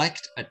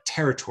select a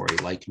territory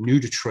like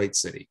New Detroit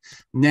City.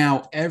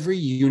 Now, every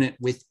unit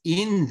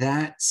within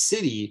that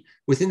city,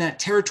 within that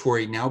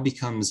territory now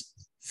becomes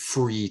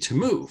free to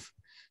move.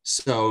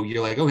 So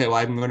you're like, okay, well,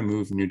 I'm going to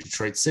move New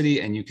Detroit City,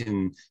 and you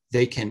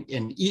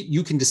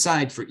can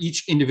decide for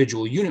each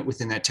individual unit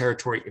within that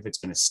territory if it's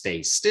going to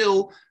stay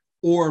still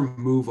or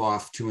move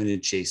off to an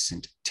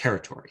adjacent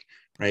territory,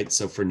 right?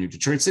 So for New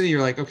Detroit City, you're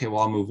like, okay,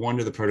 well, I'll move one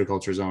to the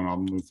Protoculture Zone, I'll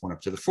move one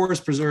up to the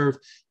Forest Preserve,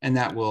 and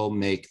that will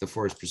make the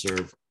Forest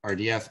Preserve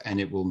RDF, and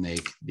it will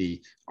make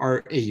the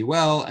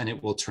AUL, and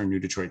it will turn New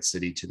Detroit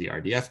City to the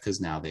RDF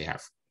because now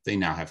they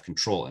now have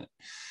control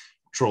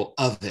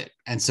of it.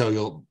 And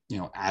so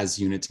as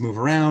units move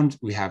around,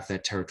 we have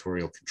that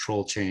territorial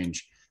control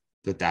change,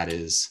 but that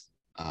is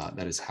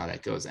how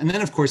that goes. And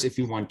then of course, if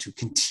you want to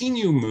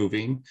continue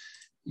moving,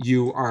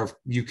 you are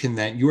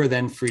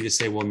then free to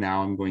say, well,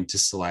 now I'm going to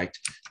select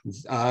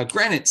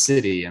Granite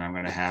City, and I'm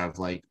going to have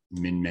like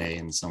Minmay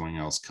and someone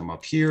else come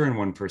up here, and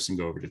one person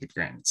go over to the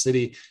Granite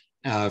City,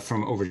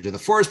 from over to the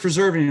Forest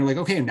Preserve, and you're like,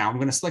 okay, now I'm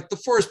going to select the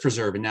Forest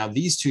Preserve, and now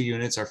these two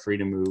units are free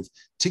to move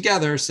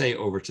together, say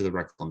over to the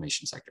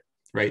Reclamation Sector.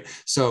 Right.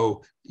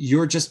 So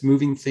you're just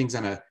moving things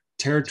on a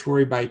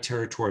territory by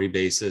territory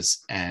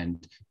basis.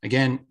 And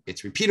again,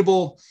 it's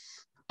repeatable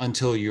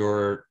until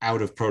you're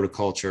out of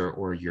protoculture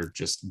or you're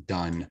just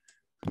done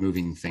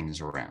moving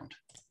things around.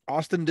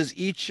 Austin, does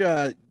each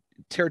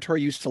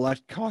territory you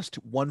select cost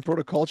 1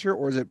 protoculture,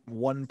 or is it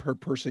 1 per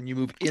person you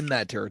move in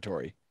that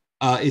territory?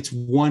 It's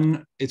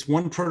one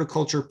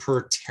protoculture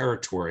per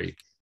territory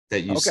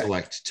that you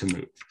select to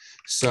move.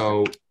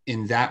 So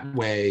in that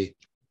way,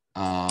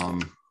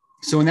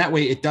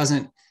 it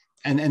doesn't,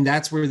 and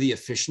that's where the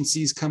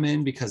efficiencies come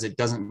in, because it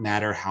doesn't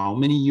matter how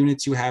many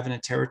units you have in a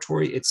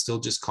territory, it still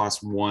just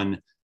costs 1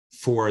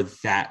 for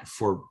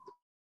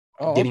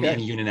getting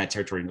any unit in that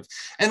territory moved.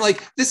 And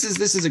like, this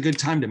is a good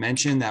time to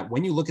mention that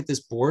when you look at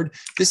this board,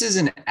 this is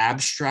an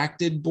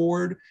abstracted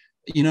board.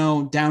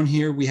 Down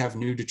here we have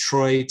New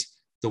Detroit.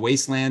 The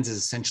Wastelands is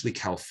essentially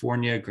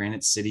California.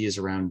 Granite City is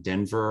around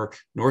Denver.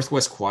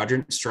 Northwest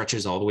Quadrant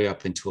stretches all the way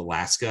up into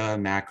Alaska.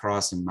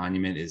 Macross and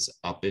Monument is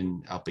up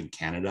in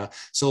Canada.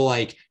 So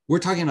like, we're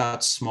talking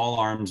about small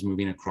arms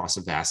moving across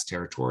a vast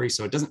territory.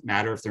 So it doesn't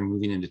matter if they're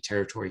moving into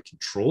territory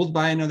controlled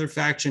by another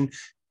faction.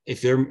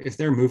 If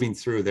they're moving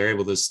through, they're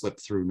able to slip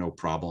through no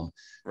problem.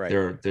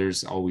 Right.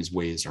 There's always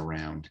ways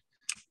around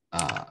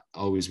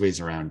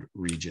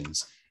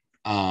regions.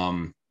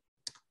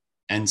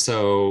 And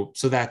so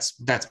that's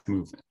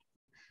movement.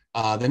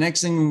 The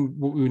next thing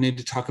what we need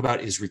to talk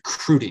about is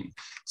recruiting.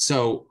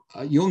 So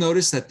you'll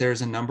notice that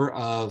there's a number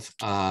of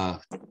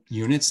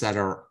units that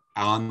are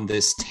on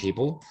this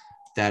table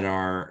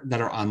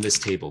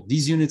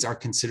These units are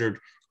considered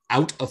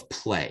out of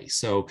play.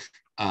 So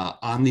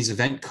on these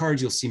event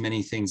cards, you'll see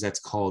many things that's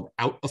called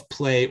out of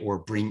play, or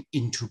bring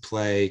into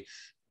play,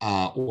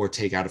 or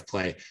take out of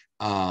play.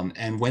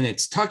 And when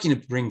it's talking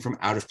to bring from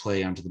out of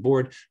play onto the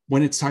board,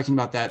 when it's talking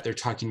about that, they're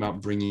talking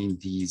about bringing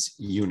these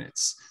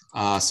units.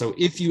 So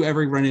if you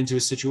ever run into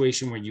a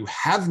situation where you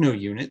have no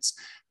units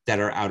that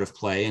are out of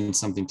play and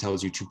something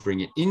tells you to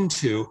bring it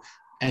into,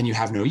 and you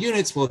have no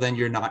units, well, then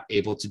you're not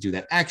able to do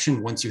that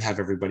action. Once you have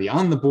everybody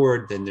on the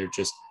board, then they're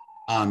just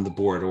on the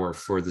board, or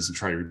for the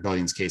Zentraedi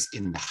Rebellion's case,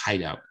 in the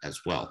hideout as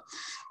well.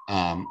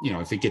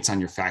 If it gets on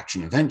your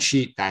faction event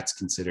sheet, that's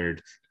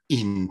considered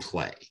in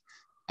play.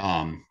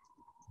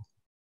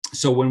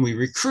 So when we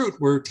recruit,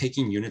 we're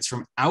taking units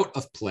from out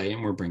of play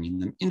and we're bringing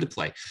them into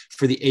play.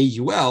 For the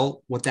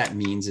AUL, what that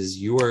means is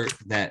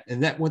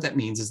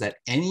that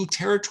any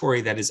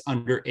territory that is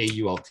under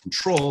AUL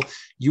control,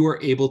 you are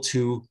able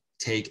to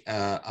take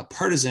a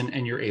partisan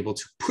and you're able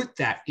to put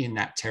that in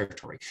that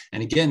territory.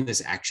 And again,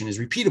 this action is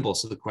repeatable.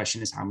 So the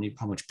question is how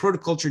much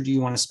protoculture do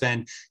you want to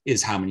spend,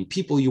 is how many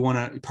people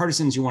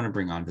partisans you want to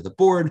bring onto the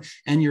board,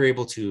 and you're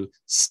able to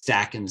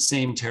stack in the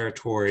same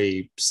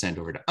territory, send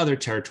over to other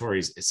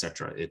territories,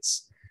 etc.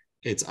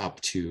 It's up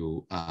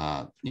to,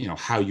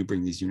 how you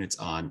bring these units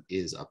on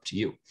is up to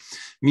you.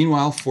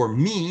 Meanwhile, for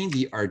me,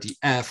 the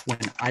RDF, when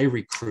I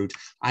recruit,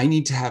 I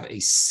need to have a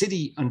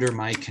city under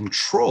my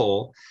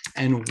control.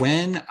 And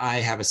when I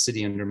have a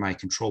city under my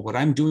control, what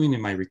I'm doing in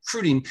my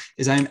recruiting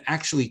is I'm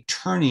actually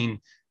turning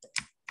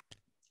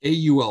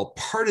AUL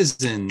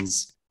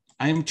partisans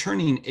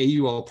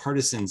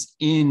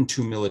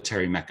into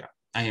military mecha.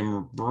 I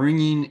am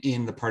bringing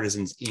in the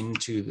partisans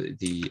into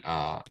the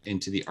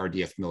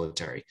RDF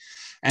military,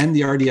 and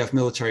the RDF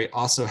military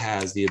also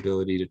has the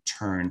ability to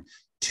turn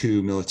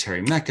 2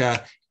 military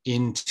mecha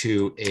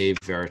into a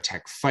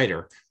Veritech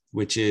fighter,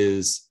 which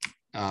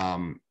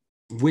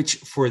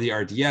for the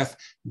RDF,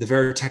 the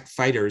Veritech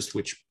fighters,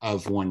 which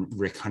of one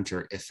Rick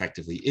Hunter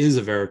effectively is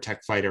a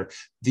Veritech fighter.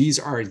 These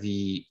are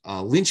the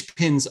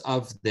linchpins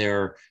of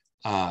their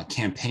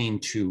campaign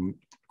to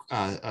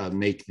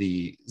make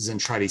the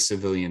Zentraedi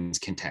civilians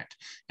content,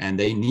 and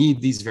they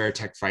need these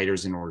Veritech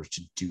fighters in order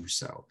to do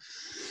so.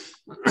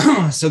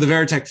 So the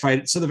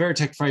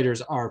Veritech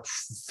fighters are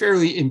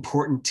fairly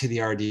important to the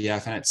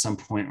RDF, and at some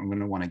point I'm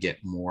going to want to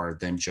get more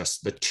than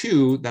just the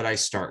 2 that I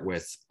start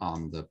with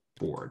on the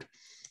board.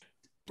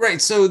 Right,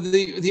 so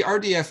the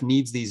RDF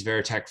needs these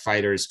Veritech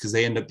fighters because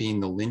they end up being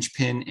the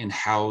linchpin in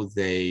how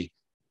they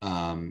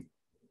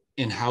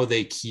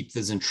keep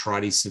the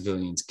Zentraedi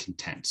civilians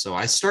content. So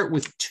I start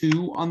with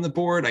 2 on the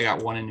board. I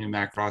got 1 in New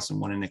Macross and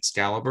 1 in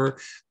Excalibur,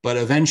 but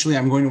eventually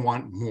I'm going to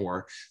want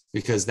more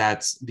because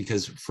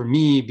for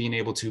me, being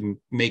able to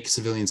make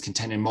civilians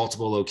content in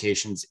multiple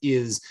locations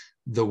is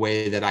the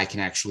way that I can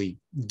actually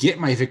get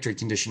my victory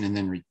condition and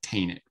then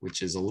retain it,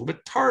 which is a little bit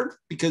hard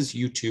because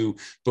you two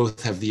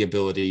both have the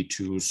ability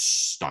to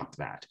stop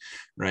that,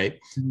 right?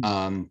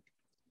 Mm-hmm.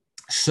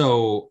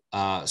 So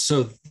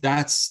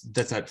that's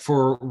that.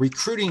 For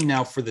recruiting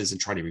now for the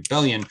Zentraedi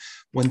Rebellion,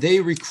 when they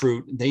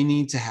recruit, they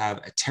need to have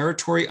a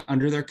territory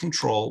under their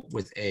control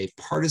with a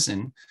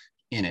partisan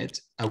in it,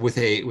 with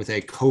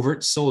a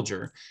covert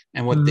soldier.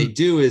 And what they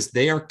do is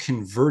they're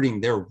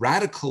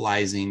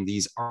radicalizing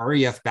these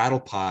REF battle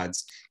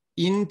pods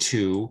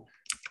into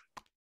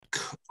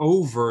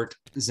overt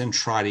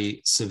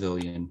Zentraedi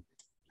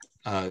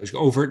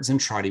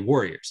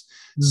warriors.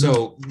 Mm-hmm.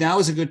 So now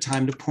is a good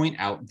time to point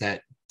out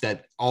that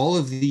all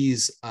of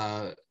these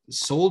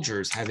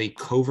soldiers have a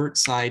covert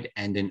side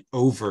and an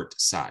overt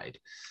side.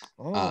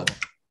 Oh.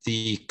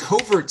 The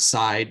covert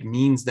side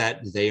means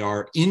that they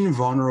are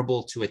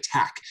invulnerable to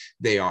attack.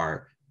 They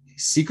are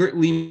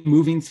secretly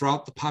moving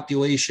throughout the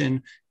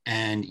population,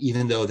 and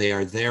even though they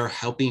are there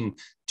helping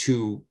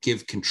to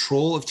give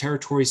control of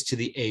territories to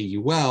the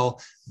AUL,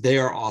 they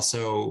are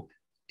also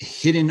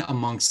hidden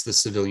amongst the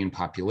civilian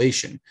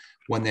population.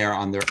 When they are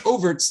on their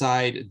overt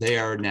side, they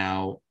are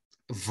now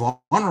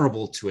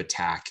vulnerable to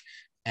attack,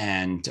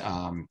 and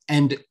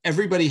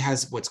everybody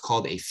has what's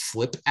called a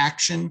flip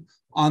action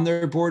on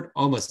their board,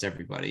 almost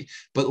everybody,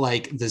 but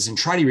like the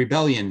Zentraedi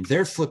Rebellion,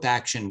 their flip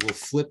action will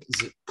flip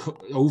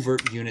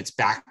overt units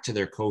back to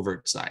their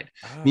covert side.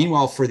 Oh.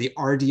 Meanwhile, for the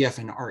RDF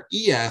and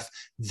REF,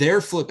 their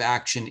flip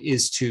action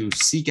is to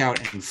seek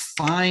out and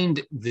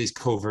find these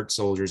covert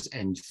soldiers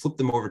and flip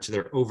them over to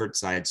their overt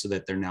side so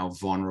that they're now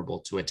vulnerable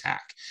to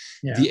attack.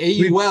 Yeah. The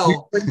AUL...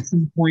 We've played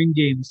some coin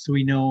games, so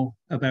we know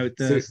about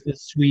the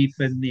sweep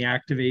and the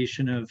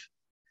activation of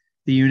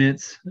the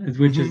units,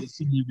 which is a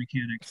similar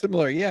mechanic.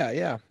 Similar,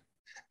 yeah.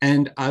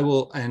 And I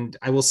will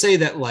say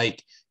that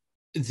like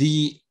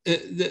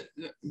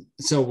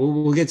so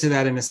we'll get to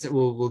that in a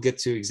we'll get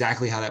to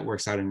exactly how that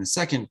works out in a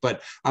second.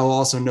 But I will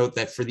also note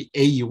that for the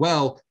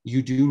AUL,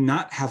 you do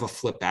not have a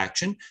flip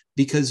action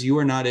because you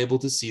are not able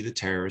to see the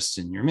terrorists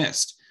in your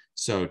midst.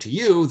 So to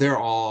you, they're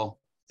all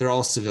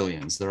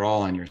civilians. They're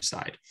all on your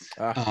side.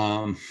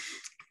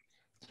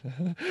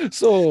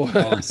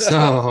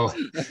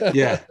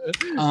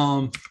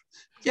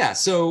 Yeah.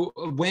 So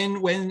when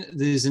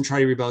the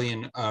Zentraedi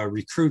Rebellion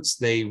recruits,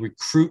 they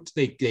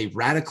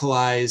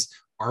radicalize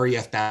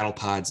REF battle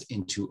pods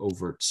into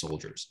overt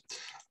soldiers.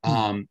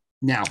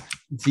 Now,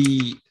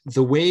 the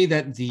way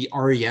that the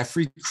REF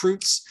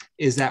recruits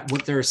is that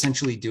what they're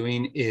essentially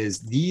doing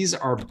is these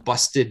are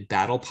busted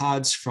battle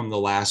pods from the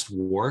last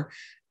war,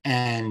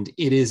 And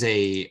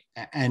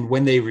and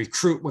when they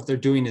recruit, what they're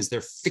doing is they're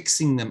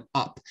fixing them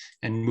up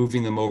and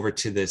moving them over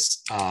to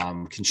this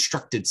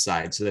constructed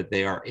side so that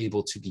they are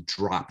able to be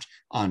dropped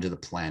onto the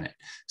planet.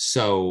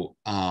 So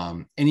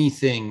any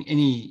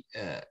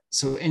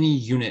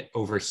unit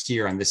over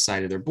here on this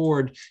side of their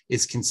board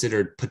is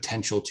considered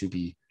potential to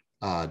be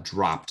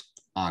dropped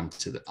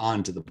onto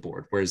the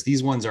board, whereas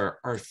these ones are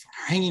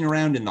hanging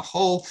around in the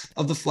hull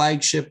of the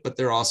flagship, but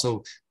they're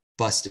also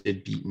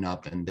busted, beaten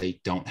up, and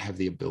they don't have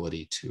the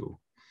ability to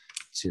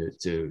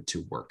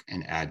work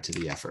and add to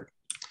the effort.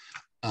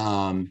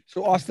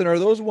 So Austin, are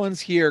those ones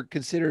here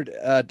considered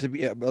to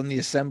be on the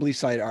assembly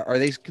side? Are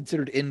they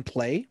considered in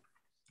play?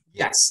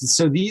 Yes.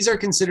 So these are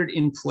considered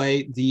in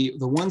play. The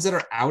ones that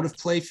are out of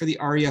play for the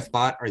REF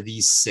bot are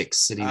these 6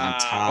 sitting on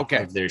top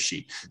of their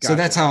sheet. Gotcha. So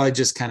that's how I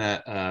just kind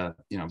of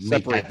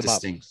make that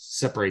distinct,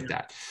 separate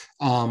that.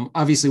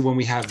 Obviously, when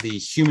we have the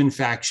human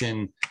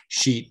faction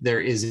sheet, there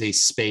is a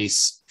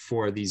space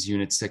for these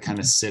units to kind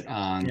of sit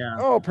on. Yeah.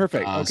 Oh,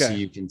 perfect. Okay. So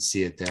you can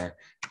see it there.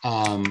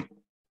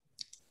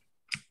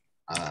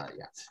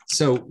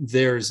 So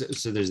there's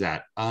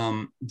that.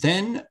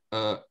 Then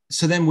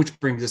which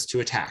brings us to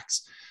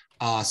attacks.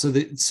 So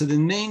the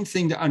main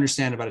thing to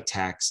understand about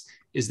attacks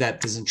is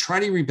that the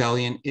Zentraedi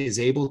Rebellion is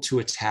able to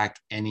attack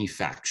any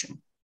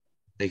faction.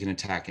 They can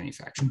attack any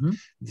faction. Mm-hmm.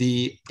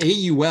 The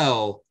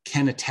AUL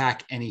can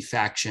attack any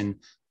faction,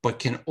 but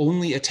can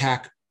only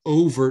attack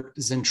overt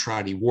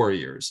Zentraedi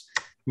warriors.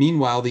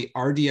 Meanwhile, the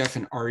RDF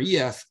and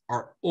REF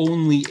are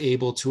only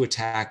able to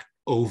attack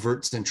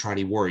overt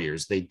Zentraedi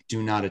warriors. They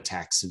do not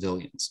attack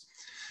civilians.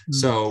 Mm-hmm.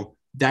 So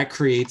that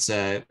creates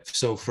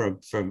from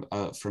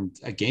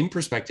a game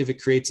perspective,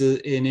 it creates an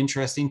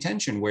interesting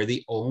tension where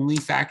the only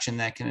faction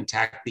that can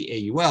attack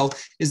the AUL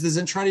is the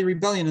Zentraedi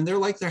Rebellion, and they're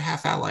like their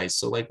half allies.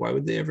 So like, why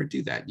would they ever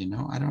do that?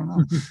 I don't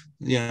know.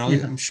 Yeah.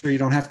 I'm sure you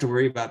don't have to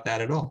worry about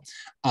that at all.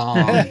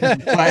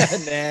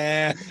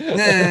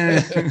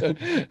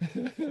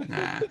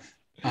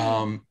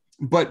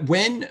 But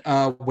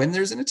when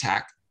there's an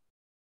attack,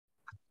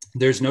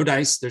 there's no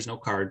dice, there's no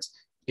cards.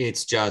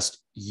 It's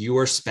just you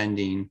are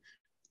spending.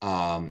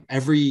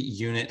 Every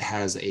unit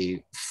has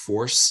a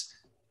force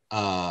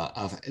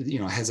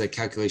has a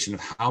calculation of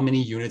how many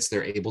units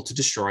they're able to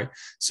destroy.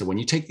 So when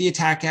you take the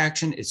attack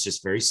action, it's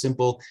just very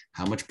simple.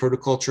 How much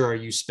protoculture are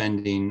you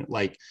spending?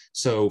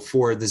 So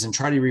for the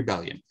Zentraedi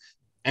Rebellion,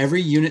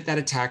 every unit that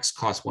attacks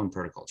costs 1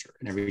 protoculture.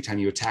 And every time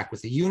you attack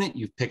with a unit,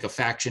 you pick a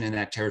faction in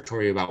that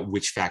territory about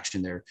which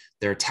faction they're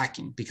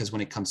attacking. Because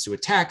when it comes to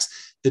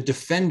attacks, the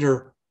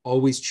defender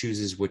always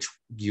chooses which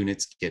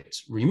units get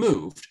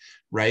removed,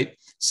 right?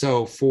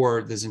 So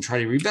for the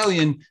Zentraedi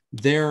Rebellion,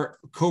 their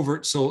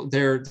covert, so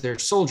their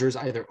soldiers,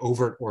 either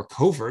overt or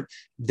covert,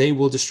 they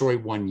will destroy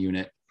 1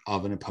 unit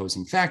of an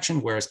opposing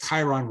faction, whereas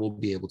Chiron will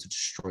be able to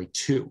destroy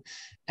 2.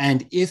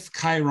 And if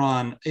the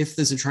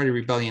Zentraedi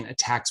Rebellion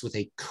attacks with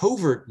a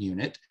covert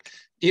unit,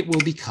 it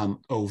will become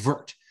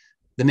overt.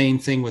 The main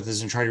thing with the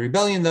Zentraedi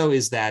Rebellion, though,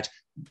 is that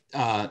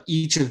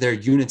each of their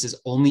units is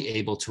only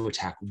able to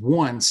attack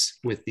once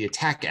with the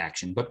attack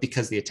action. But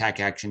because the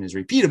attack action is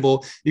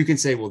repeatable, you can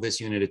say, well,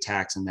 this unit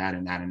attacks and that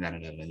and that and that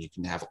and that, and you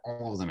can have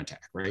all of them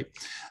attack, right?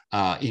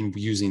 In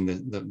using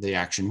the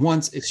action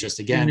once, it's just,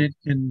 again, unit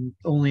can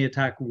only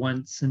attack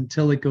once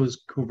until it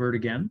goes covert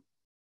again.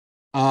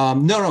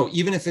 No,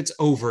 even if it's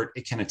overt,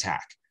 it can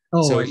attack.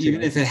 So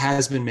even if it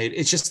has been made,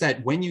 it's just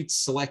that when you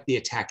select the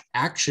attack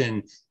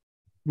action,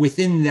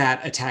 within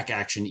that attack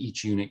action,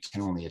 each unit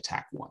can only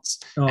attack once.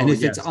 And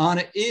if it's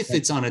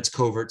on its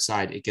covert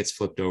side, it gets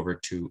flipped over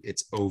to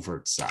its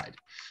overt side.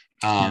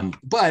 So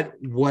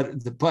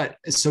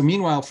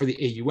meanwhile, for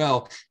the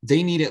AUL,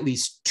 they need at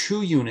least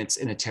 2 units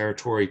in a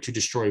territory to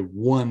destroy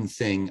 1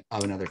 thing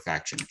of another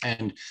faction.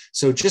 And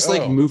so just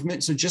like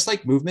movement,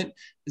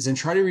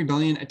 Zentraedi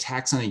Rebellion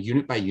attacks on a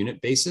unit by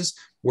unit basis,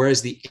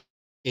 whereas the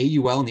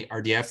AUL and the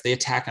RDF, they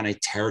attack on a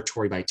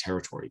territory by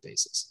territory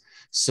basis.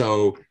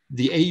 So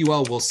the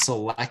AUL will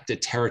select a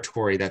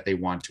territory that they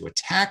want to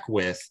attack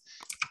with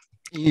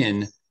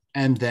and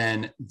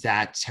then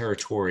that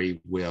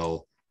territory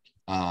will,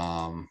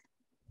 and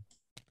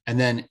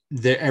then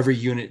every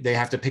unit, they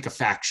have to pick a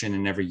faction,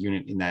 and every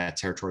unit in that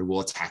territory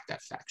will attack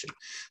that faction.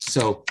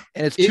 So,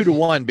 and it's 2 to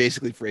 1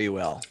 basically for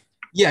AUL.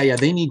 Yeah,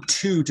 they need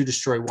 2 to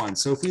destroy 1.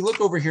 So if we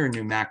look over here in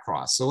New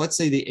Macross, so let's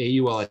say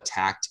the AUL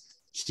attacked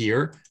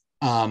here.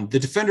 The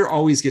defender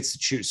always gets to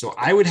choose. So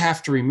I would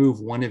have to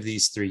remove one of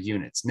these 3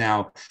 units.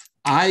 Now,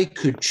 I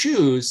could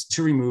choose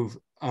to remove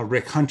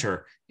Rick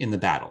Hunter in the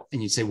battle.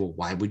 And you'd say, well,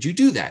 why would you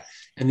do that?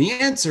 And the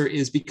answer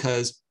is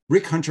because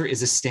Rick Hunter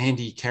is a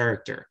standee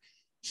character.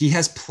 He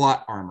has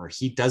plot armor.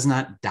 He does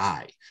not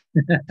die.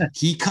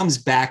 He comes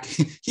back.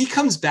 He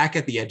comes back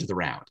at the end of the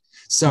round.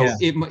 So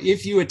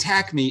if you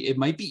attack me, it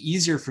might be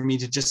easier for me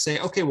to just say,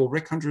 okay, well,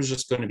 Rick Hunter is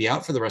just going to be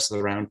out for the rest of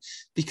the round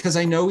because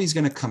I know he's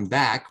going to come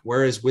back.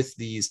 Whereas with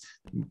these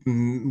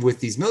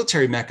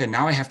military mecha,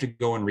 now I have to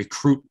go and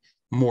recruit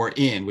more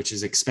in, which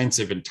is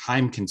expensive and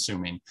time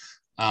consuming.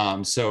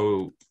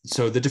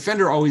 So the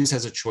defender always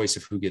has a choice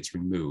of who gets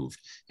removed,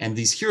 and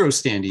these hero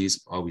standees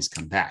always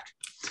come back.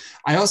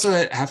 I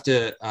also have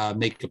to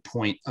make a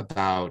point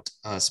about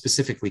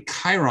specifically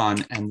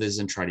Chiron and the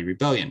Zentraedi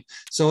Rebellion.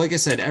 So like I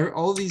said,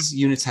 all of these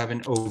units have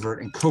an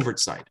overt and covert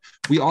side.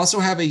 We also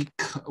have a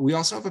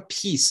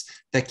piece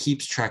that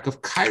keeps track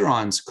of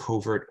Chiron's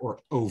covert or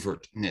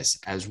overtness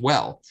as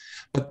well.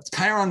 But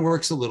Chiron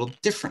works a little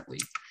differently.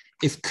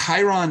 If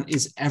Chiron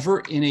is ever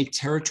in a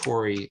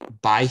territory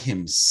by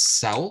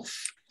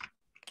himself,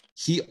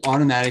 he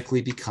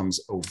automatically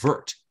becomes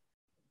overt.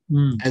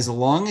 As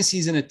long as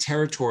he's in a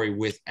territory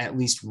with at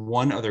least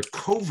one other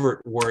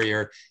covert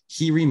warrior,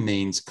 he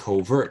remains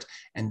covert.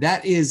 And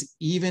that is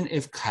even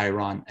if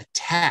Chiron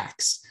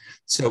attacks.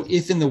 So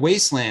if in the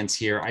wastelands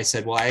here, I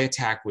said, well, I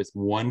attack with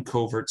one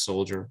covert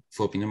soldier,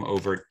 flipping him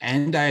overt,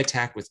 and I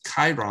attack with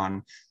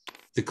Chiron,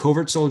 the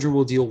covert soldier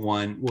will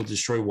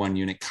destroy one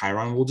unit.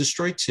 Chiron will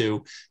destroy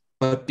two.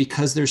 But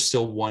because there's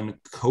still one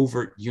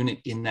covert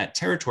unit in that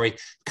territory,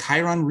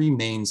 Chiron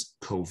remains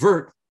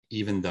covert,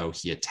 even though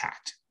he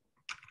attacked.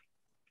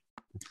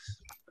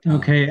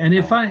 Okay, and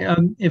if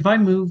I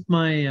move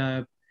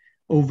my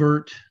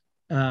overt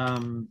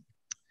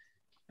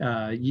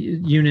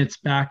units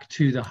back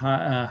to the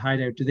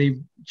hideout, do they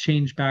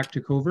change back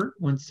to covert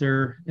once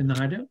they're in the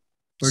hideout?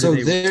 So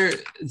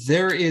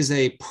there is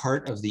a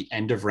part of the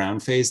end of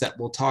round phase that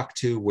we'll talk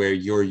to where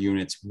your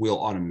units will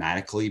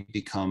automatically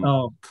become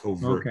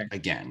covert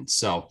again.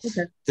 So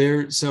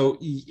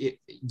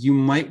you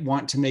might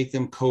want to make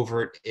them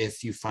covert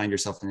if you find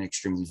yourself in an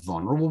extremely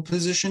vulnerable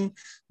position,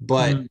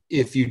 but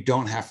if you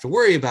don't have to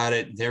worry about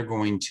it, they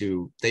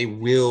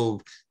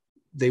will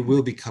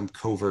become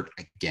covert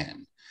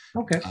again.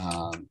 Okay.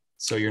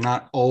 So you're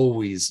not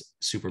always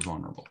super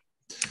vulnerable.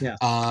 Yeah.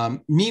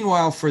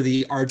 Meanwhile, for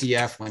the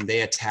RDF, when they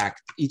attack,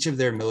 each of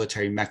their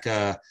military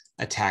mecha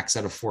attacks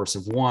at a force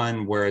of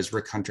 1, whereas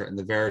Rick Hunter and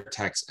the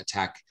Veritex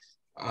attack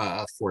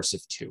a force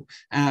of 2.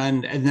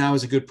 And that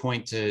was a good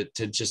point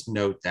to just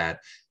note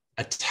that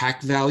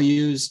attack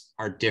values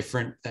are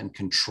different than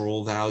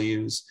control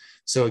values.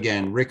 So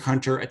again, Rick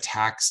Hunter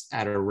attacks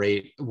at a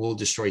rate, will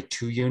destroy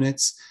 2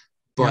 units,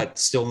 but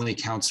still only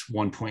counts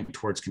 1 point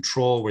towards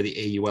control, where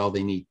the AUL,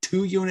 they need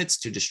 2 units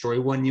to destroy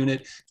 1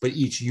 unit, but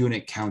each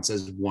unit counts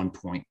as 1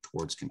 point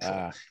towards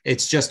control.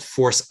 It's just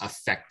force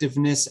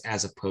effectiveness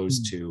as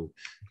opposed to,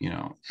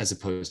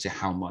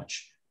 how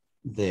much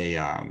they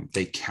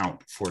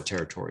count for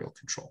territorial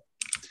control.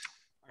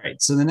 All right,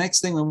 so the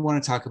next thing I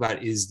want to talk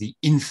about is the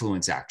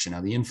influence action.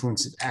 Now, the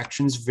influence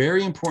action is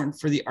very important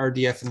for the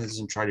RDF and the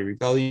Zentraedi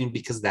Rebellion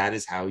because that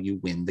is how you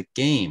win the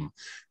game,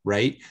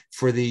 right?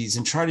 For the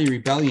Zentraedi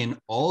Rebellion,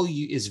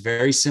 is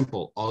very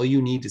simple. All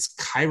you need is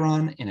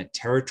Chiron in a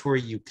territory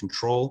you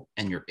control,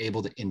 and you're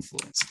able to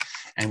influence.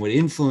 And what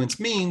influence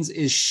means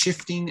is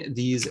shifting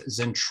these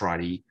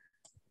Zentraedi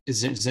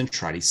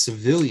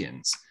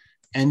civilians.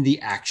 And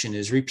the action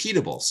is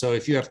repeatable. So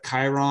if you have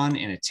Chiron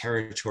in a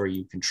territory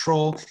you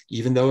control,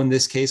 even though in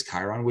this case,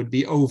 Chiron would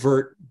be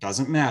overt,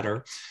 doesn't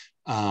matter.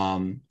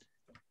 For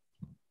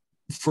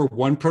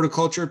 1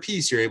 protoculture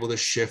apiece, you're able to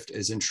shift a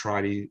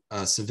Zentraedi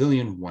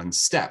civilian 1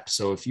 step.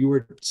 So if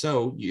you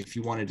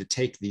wanted to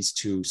take these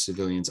 2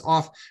 civilians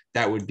off,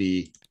 that would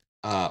be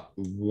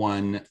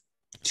 1,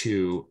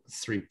 2,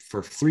 3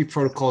 for 3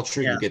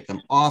 protoculture. You get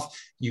them off,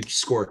 you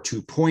score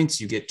 2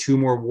 points, you get 2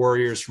 more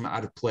warriors from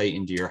out of play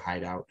into your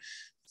hideout,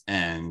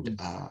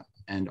 and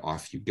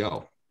off you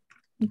go.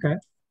 Okay.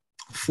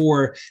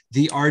 For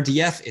the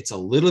RDF, it's a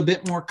little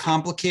bit more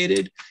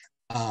complicated.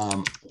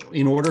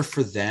 In order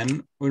for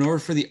the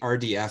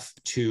RDF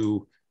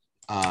to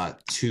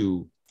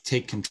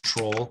take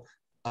control,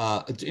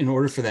 in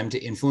order for them to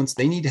influence,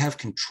 they need to have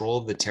control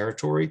of the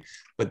territory,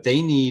 but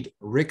they need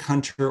Rick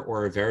Hunter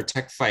or a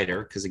Veritech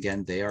fighter, because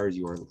again, they are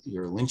your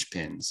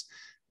linchpins.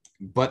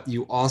 But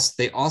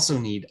they also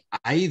need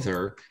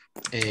either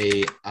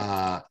a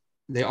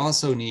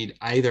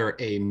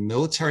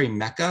military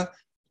mecha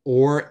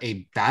or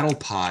a battle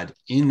pod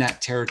in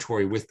that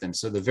territory with them.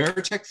 So the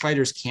Veritech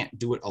fighters can't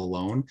do it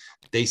alone.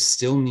 They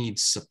still need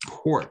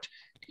support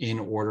in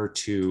order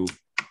to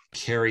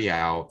carry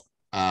out,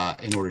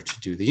 in order to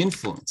do the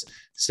influence.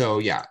 So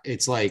yeah,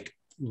 it's like,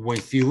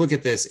 if you look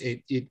at this,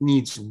 it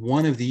needs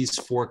one of these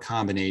 4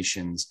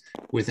 combinations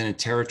within a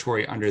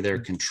territory under their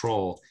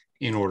control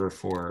in order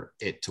for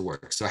it to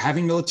work. So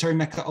having military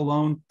mecha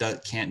alone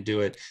can't do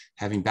it.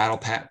 Having battle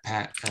pods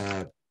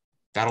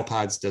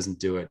doesn't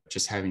do it.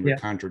 Just having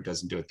Recontra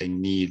doesn't do it. They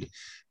need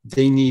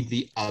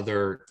the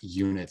other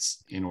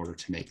units in order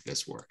to make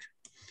this work.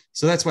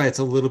 So that's why it's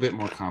a little bit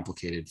more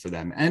complicated for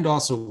them, and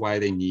also why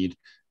they need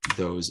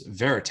those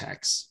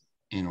Veritechs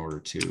in order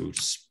to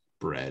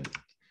spread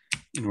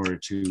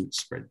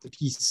the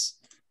peace.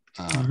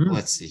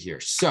 Let's see here.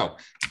 So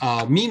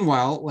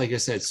meanwhile, like I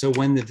said, so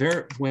when the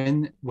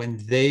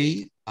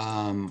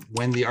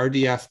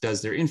RDF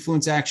does their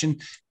influence action,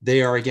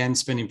 they are again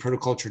spending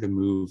protoculture to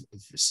move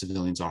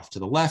civilians off to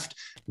the left.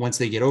 Once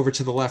they get over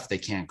to the left, they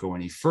can't go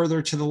any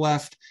further to the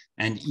left,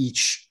 and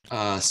each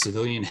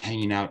civilian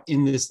hanging out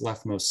in this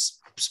leftmost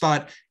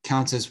spot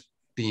counts as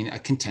being a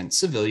content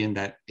civilian.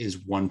 That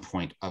is 1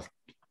 point of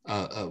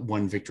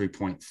 1 victory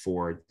point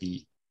for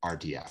the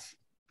RDF.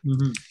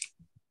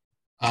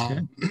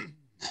 Okay.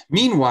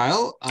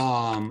 Meanwhile,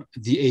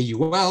 the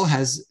AUL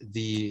has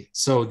the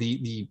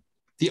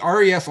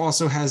REF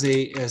also has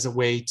a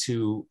way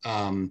to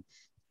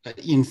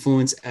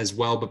influence as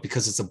well, but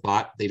because it's a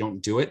bot, they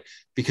don't do it,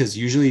 because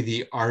usually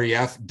the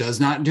REF does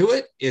not do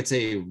it. It's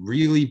a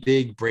really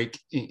big break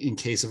in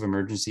case of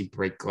emergency,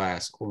 break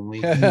glass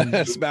only.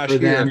 Smash for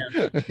them.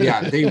 here.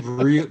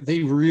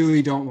 They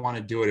really don't want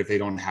to do it if they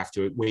don't have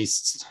to. It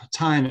wastes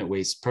time, it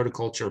wastes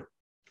protoculture,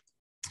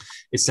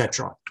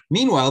 etc.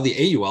 Meanwhile,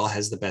 the AUL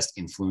has the best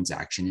influence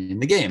action in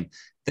the game.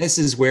 This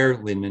is where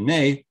Lin Min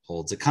Mei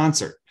holds a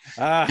concert.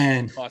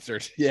 And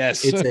concert,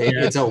 yes.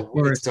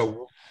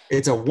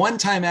 It's a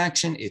one-time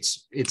action.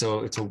 It's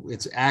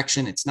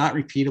action. It's not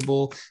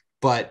repeatable,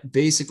 but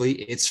basically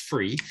it's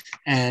free.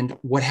 And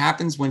what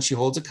happens when she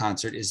holds a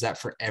concert is that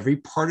for every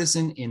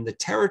partisan in the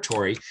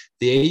territory,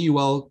 the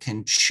AUL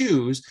can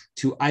choose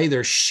to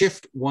either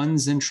shift one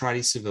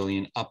Zentraedi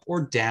civilian up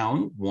or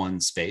down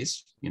one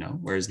space,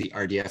 whereas the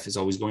RDF is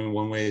always going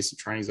one way,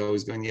 Zentraedi is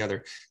always going the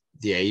other.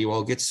 The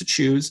AUL gets to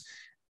choose,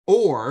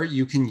 or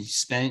you can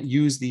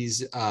use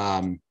these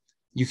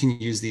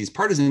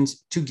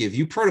partisans to give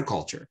you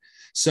protoculture.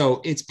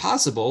 So it's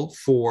possible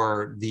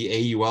for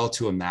the AUL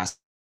to amass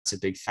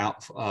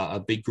a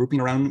big grouping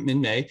around Min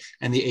Mei,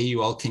 and the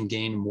AUL can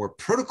gain more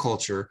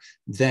protoculture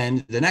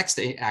than the next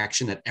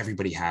action that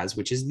everybody has,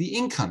 which is the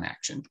income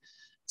action.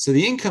 So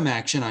the income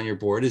action on your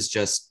board is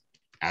just,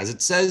 as it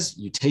says,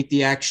 you take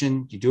the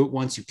action, you do it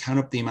once, you count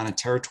up the amount of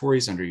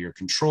territories under your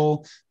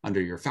control,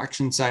 under your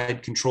faction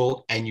side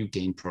control, and you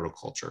gain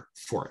protoculture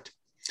for it.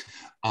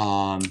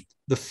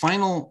 The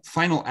final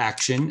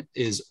action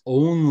is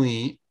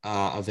only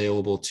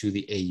available to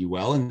the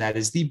AUL, and that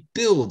is the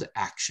build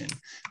action.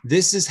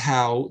 This is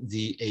how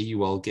the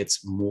AUL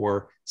gets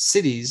more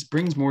cities,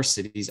 brings more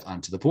cities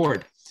onto the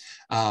board.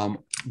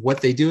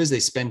 What they do is they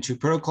spend 2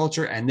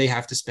 protoculture, and they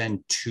have to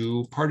spend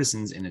 2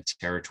 partisans in a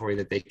territory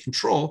that they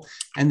control,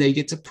 and they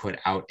get to put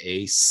out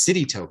a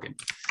city token.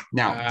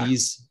 Now,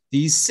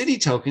 these city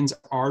tokens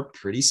are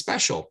pretty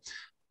special.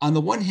 On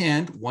the one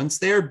hand, once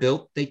they are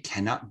built, they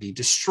cannot be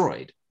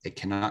destroyed. They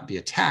cannot be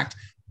attacked,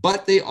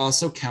 but they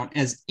also count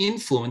as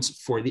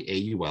influence for the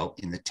AUL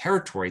in the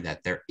territory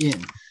that they're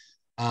in.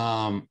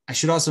 I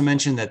should also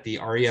mention that the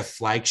REF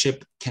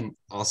flagship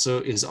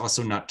is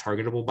also not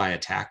targetable by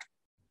attack.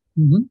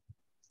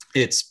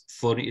 It's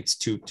floating, it's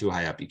too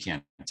high up, you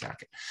can't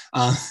attack it.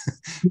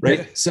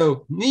 Right?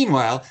 So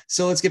meanwhile,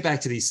 let's get back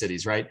to these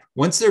cities, right?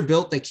 Once they're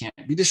built, they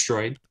can't be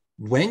destroyed.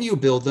 When you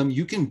build them,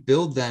 you can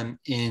build them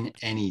in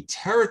any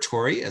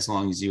territory as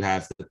long as you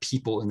have the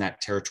people in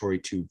that territory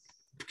to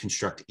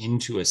construct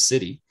into a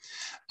city.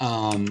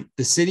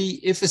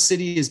 If a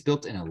city is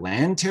built in a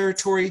land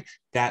territory,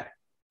 that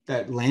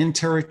land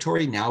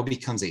territory now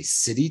becomes a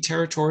city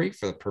territory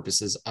for the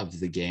purposes of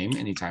the game.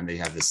 Anytime they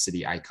have the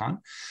city icon,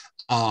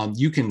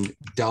 you can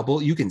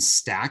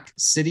stack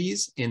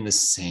cities in the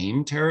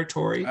same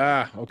territory.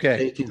 Okay.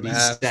 They can be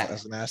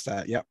stacked.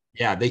 Yep.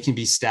 Yeah, they can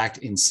be stacked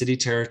in city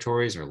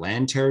territories or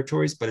land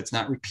territories, but it's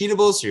not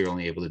repeatable, so you're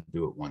only able to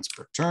do it once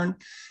per turn.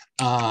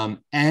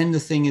 And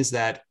the thing is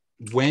that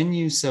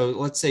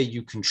let's say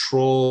you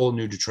control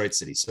New Detroit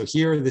City. So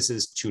here, this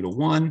is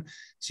 2-1.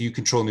 So you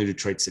control New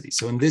Detroit City.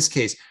 So in this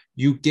case,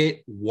 you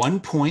get 1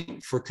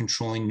 point for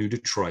controlling New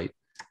Detroit,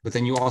 but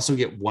then you also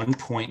get 1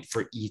 point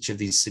for each of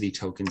these city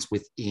tokens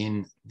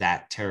within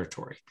that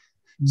territory.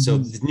 So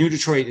the New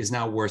Detroit is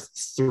now worth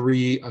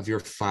 3 of your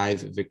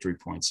 5 victory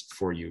points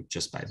for you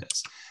just by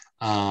this.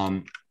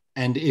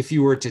 And if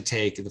you were to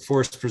take the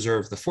Forest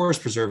Preserve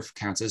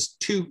counts as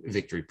 2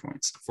 victory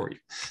points for you.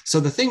 So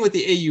the thing with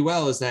the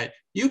AUL is that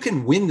you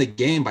can win the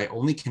game by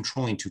only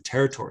controlling 2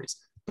 territories.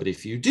 But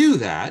if you do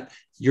that,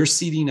 you're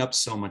ceding up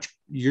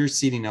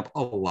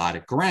a lot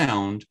of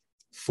ground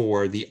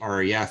for the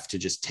REF to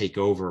just take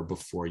over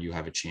before you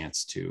have a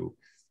chance to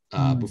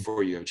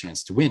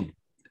win.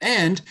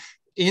 And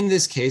in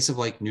this case of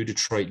like New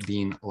Detroit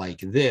being like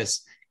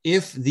this,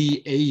 if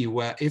the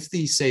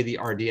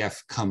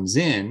RDF comes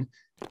in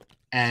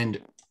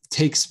and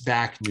takes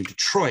back New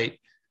Detroit,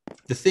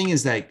 the thing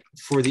is that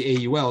for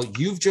the AUL,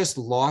 you've just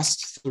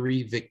lost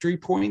 3 victory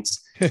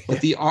points,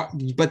 but the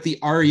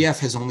REF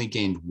has only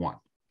gained 1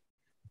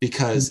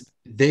 because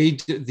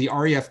the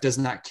REF does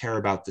not care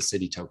about the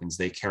city tokens;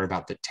 they care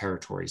about the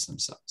territories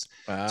themselves.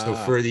 So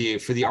for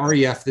the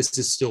REF, this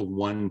is still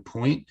 1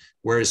 point,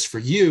 whereas for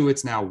you,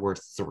 it's now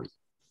worth 3.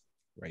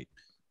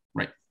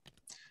 Right.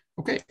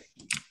 Okay.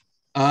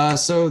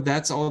 So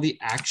that's all the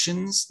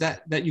actions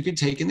that you could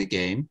take in the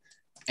game.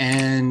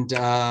 And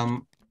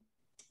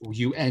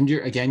you end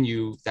your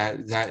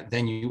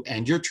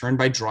turn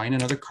by drawing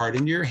another card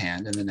into your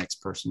hand, and the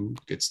next person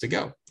gets to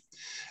go.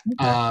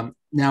 Okay.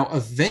 Now,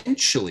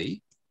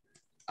 eventually,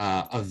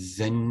 let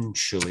me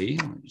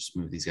just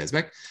move these guys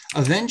back.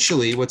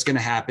 Eventually, what's going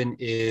to happen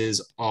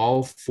is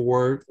all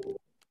 4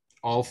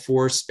 all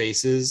 4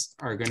 spaces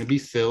are going to be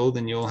filled,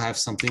 and you'll have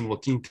something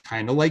looking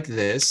kind of like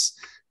this.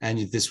 And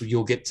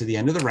you'll get to the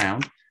end of the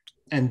round.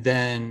 And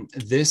then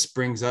this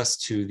brings us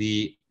to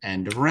the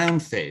end of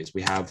round phase.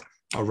 We have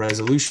a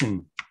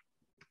resolution.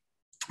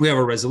 We have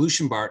a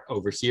resolution bar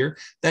over here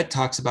that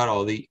talks about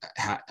all the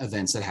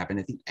events that happen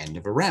at the end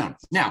of a round.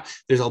 Now,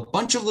 there's a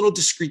bunch of little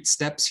discrete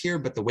steps here,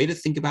 but the way to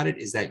think about it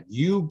is that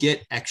you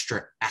get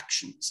extra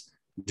actions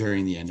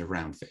during the end of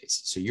round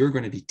phase. So you're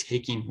going to be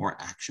taking more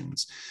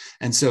actions.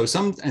 And so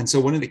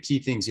one of the key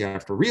things you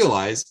have to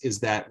realize is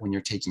that when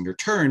you're taking your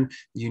turn,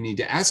 you need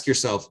to ask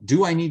yourself,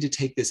 do I need to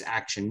take this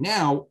action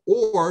now?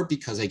 Or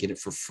because I get it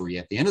for free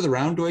at the end of the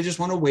round, do I just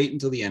want to wait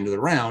until the end of the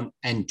round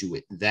and do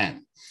it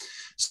then?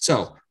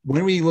 So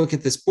when we look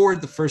at this board,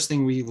 the first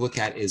thing we look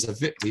at is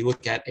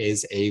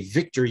a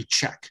victory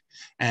check.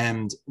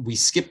 And we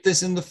skip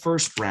this in the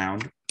first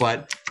round,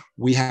 but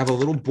we have a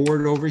little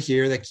board over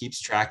here that keeps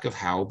track of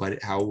how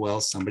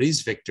well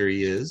somebody's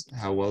victory is,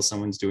 how well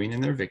someone's doing in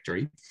their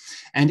victory.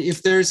 And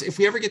if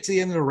we ever get to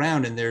the end of the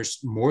round and there's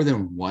more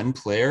than one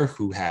player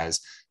who has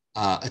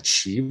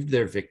achieved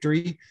their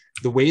victory,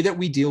 the way that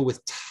we deal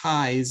with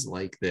ties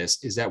like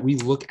this is that we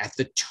look at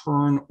the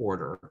turn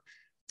order.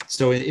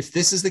 So if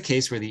this is the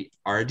case where the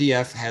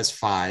RDF has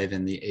 5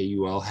 and the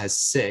AUL has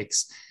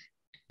 6,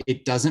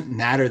 it doesn't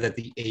matter that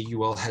the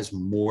AUL has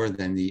more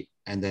than the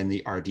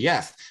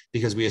RDF,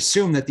 because we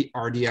assume that the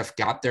RDF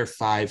got their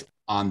 5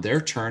 on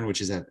their turn, which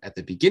is at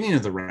the beginning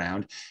of the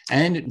round,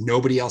 and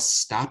nobody else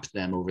stopped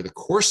them over the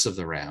course of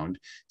the round.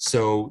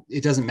 So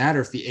it doesn't matter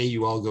if the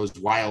AUL goes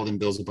wild and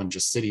builds a bunch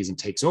of cities and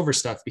takes over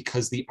stuff,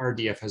 because the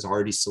RDF has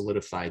already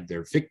solidified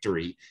their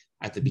victory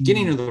at the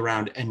beginning of the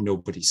round and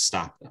nobody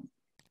stopped them.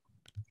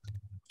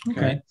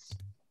 Okay.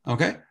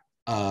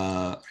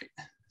 Right.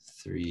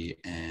 3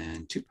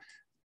 and 2.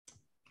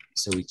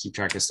 So we keep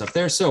track of stuff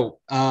there. So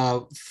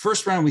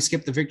first round, we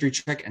skip the victory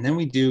check, and then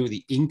we do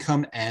the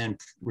income and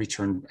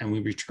return, and we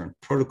return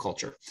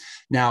protoculture.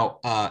 Now,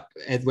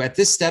 at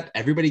this step,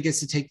 everybody gets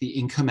to take the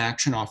income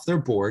action off their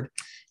board,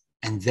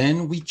 and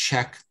then we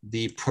check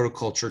the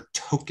protoculture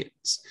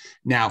tokens.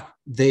 Now,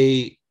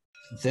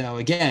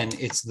 again,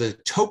 it's the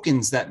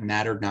tokens that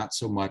matter, not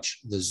so much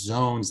the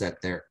zones that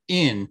they're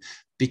in,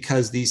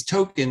 because these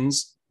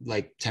tokens,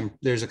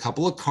 there's a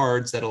couple of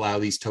cards that allow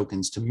these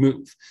tokens to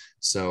move.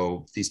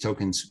 So these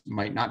tokens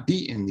might not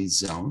be in these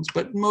zones,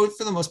 but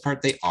for the most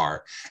part, they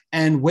are.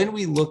 And when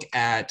we look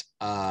at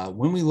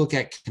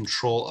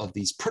control of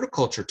these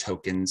protoculture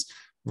tokens,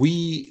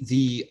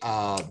 the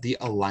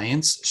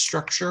alliance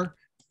structure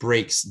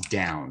breaks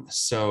down.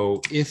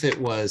 So if it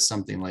was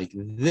something like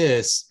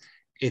this,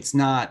 it's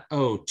not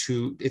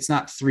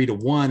 3 to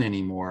 1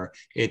 anymore.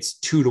 It's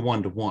 2 to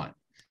 1 to 1.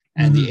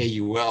 And the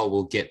AUL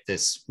will get the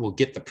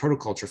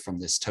protoculture from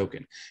this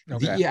token.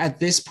 Okay. At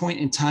this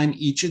point in time,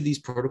 each of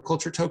these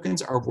protoculture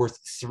tokens are worth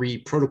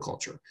 3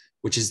 protoculture,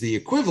 which is the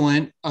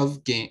equivalent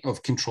of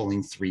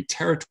controlling 3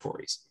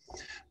 territories.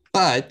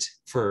 But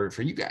for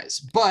you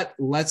guys,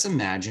 let's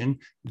imagine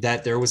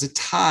that there was a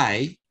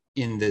tie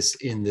in this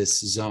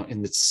zone,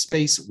 in this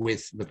space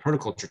with the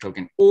protoculture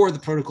token, or the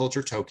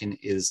protoculture token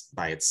is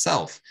by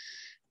itself.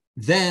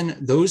 Then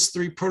those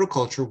 3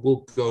 protoculture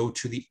will go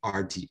to the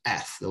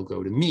RDF. They'll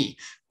go to me,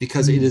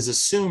 because it is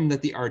assumed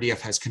that the RDF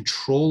has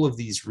control of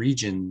these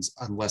regions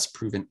unless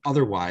proven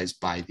otherwise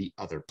by the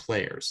other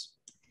players.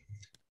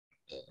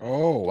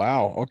 Oh,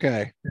 wow.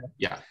 Okay.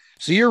 Yeah.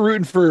 So you're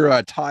rooting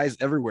for ties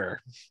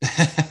everywhere.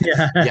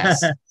 Yeah.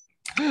 Yes.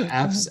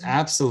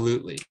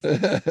 Absolutely.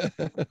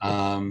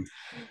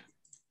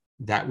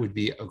 That would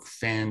be a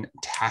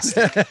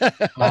fantastic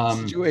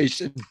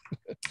situation.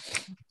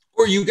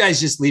 Or you guys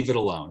just leave it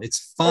alone.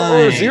 It's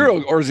fine. Or zero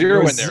in there.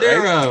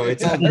 Zero. Right?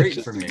 It's all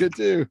great for me. Good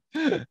too.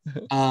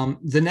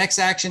 The next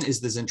action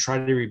is the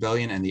Zentraedi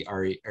Rebellion, and the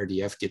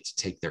RDF get to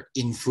take their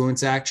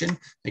influence action.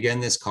 Again,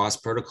 this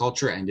costs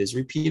protoculture and is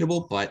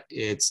repeatable, but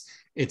it's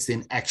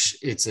an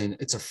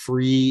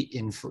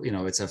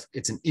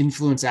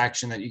influence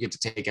action that you get to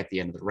take at the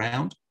end of the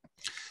round.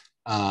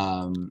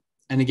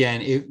 And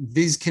again,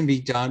 these can be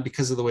done,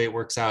 because of the way it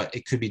works out,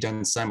 it could be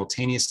done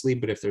simultaneously,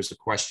 but if there's a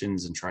question,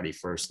 Zentraedi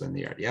first, then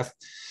the RDF.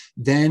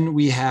 Then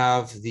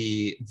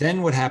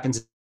what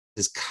happens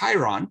is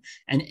Chiron,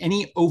 and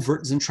any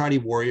overt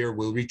Zentraedi warrior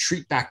will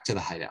retreat back to the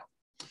hideout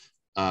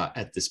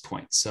at this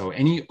point. So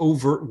any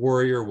overt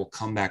warrior will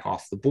come back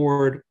off the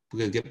board,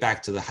 we'll get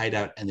back to the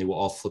hideout, and they will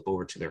all flip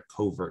over to their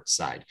covert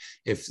side.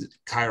 If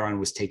Chiron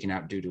was taken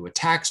out due to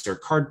attacks or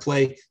card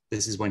play,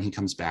 this is when he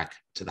comes back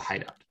to the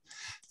hideout.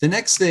 The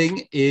next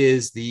thing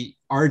is the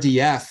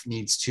RDF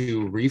needs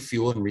to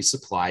refuel and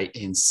resupply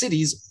in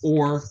cities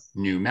or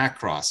New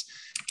Macross.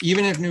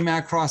 Even if New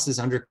Macross is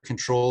under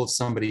control of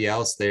somebody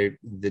else, the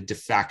de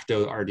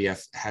facto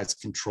RDF has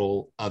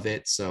control of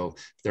it. So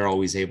they're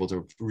always able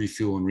to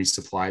refuel and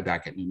resupply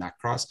back at New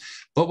Macross.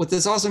 But what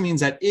this also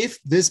means that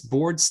if this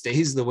board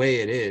stays the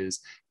way it is,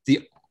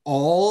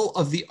 all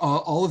of the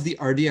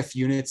RDF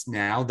units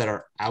now that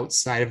are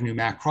outside of New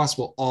Macross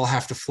will all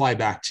have to fly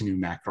back to New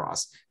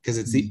Macross, because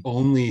it's the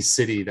only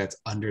city that's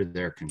under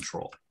their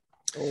control.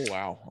 Oh,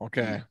 wow.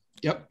 Okay.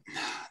 Yep.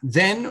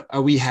 Then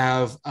we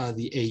have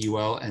the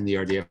AUL and the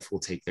RDF will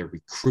take their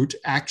recruit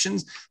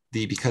actions.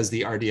 Because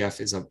the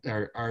RDF is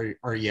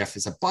REF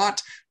is a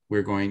bot,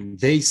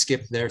 they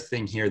skip their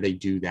thing here. They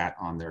do that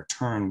on their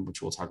turn,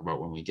 which we'll talk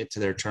about when we get to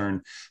their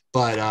turn.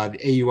 But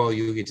the AUL,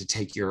 you get to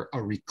take a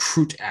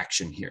recruit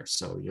action here.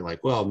 So you're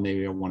like, well,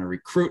 maybe I want to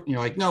recruit. And you're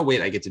like, no,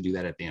 wait, I get to do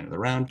that at the end of the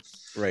round.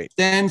 Right.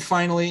 Then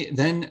finally,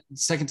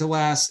 second to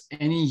last,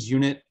 any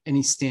unit,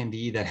 any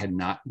standee that had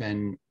not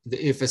been,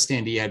 if a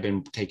standee had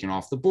been taken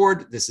off the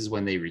board, this is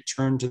when they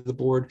return to the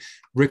board.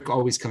 Rick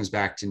always comes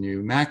back to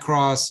New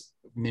Macross.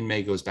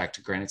 Min-May goes back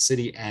to Granite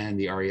City, and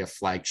the REF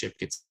flagship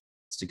gets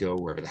to go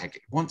wherever the heck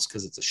it wants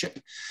because it's a ship.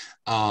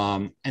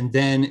 And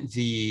then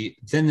the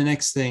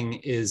next thing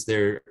is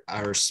there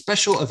are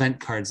special event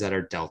cards that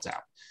are dealt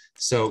out.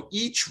 So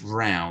each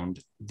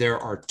round there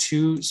are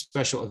 2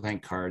 special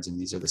event cards, and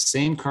these are the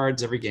same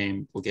cards every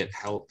game. Will get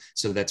help,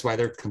 so that's why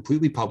they're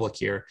completely public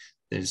here.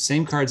 There's the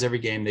same cards every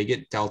game. They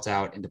get dealt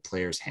out into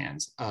players'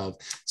 hands.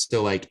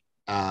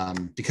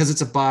 Because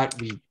it's a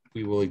bot,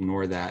 we will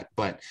ignore that,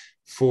 but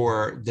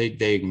they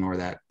ignore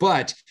that.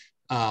 But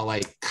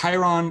like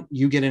Chiron,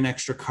 you get an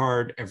extra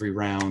card every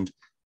round.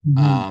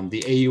 Mm-hmm.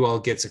 The AUL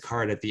gets a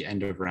card at the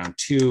end of round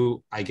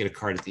 2. I get a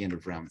card at the end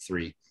of round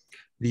 3.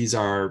 These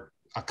are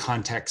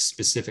context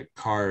specific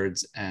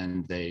cards,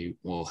 and they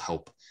will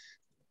help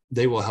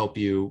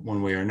you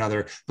one way or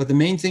another. But the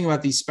main thing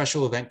about these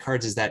special event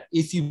cards is that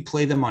if you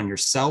play them on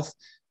yourself,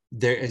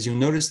 as you'll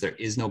notice, there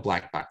is no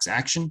black box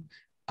action.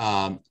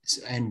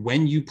 And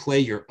when you play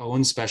your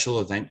own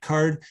special event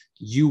card,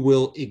 you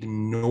will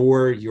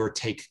ignore your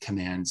take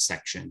command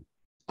section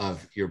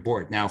of your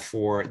board. Now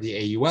for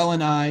the AUL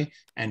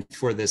and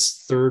for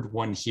this third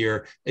one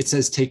here, it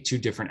says take 2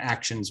 different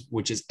actions,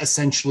 which is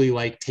essentially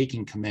like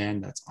taking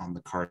command that's on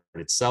the card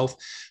itself.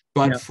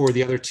 But for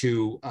the other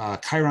 2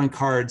 Chiron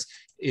cards,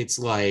 it's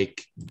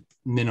like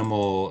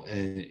minimal,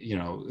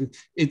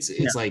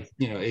 it's like,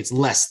 it's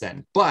less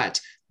than.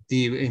 But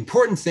the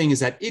important thing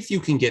is that if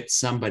you can get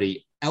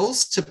somebody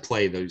else to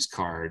play those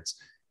cards,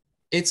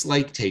 it's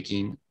like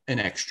taking an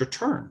extra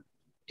turn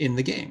in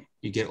the game.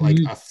 You get like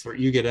a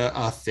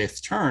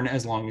 5th turn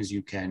as long as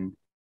you can,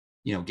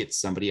 get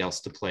somebody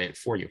else to play it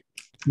for you.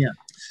 Yeah.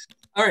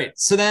 All right.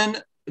 So then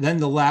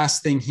the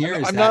last thing here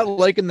is I'm not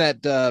liking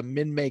that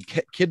Min-May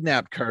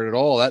kidnapped card at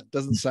all. That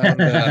doesn't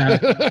sound.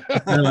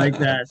 I like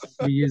that.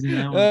 We're using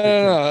that one.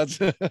 No,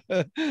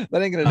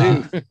 that ain't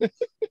gonna do.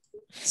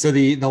 So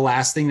the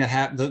last thing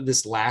that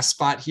this last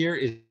spot here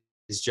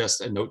is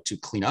just a note to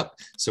clean up.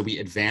 So we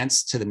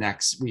advance the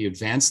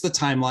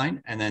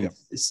timeline, and then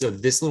so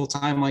this little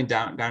timeline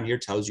down here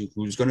tells you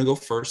who's going to go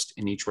first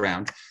in each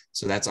round.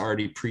 So that's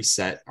already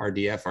preset: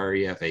 RDF,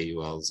 REF,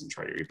 AULs, and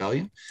Zentraedi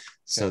Rebellion.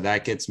 So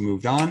that gets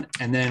moved on,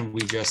 and then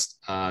we just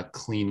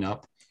clean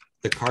up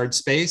the card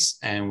space,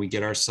 and we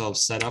get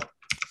ourselves set up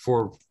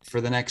for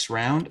the next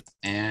round,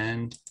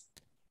 and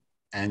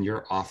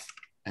you're off,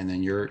 and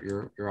then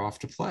you're off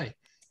to play.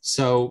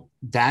 So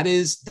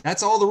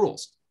that's all the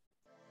rules.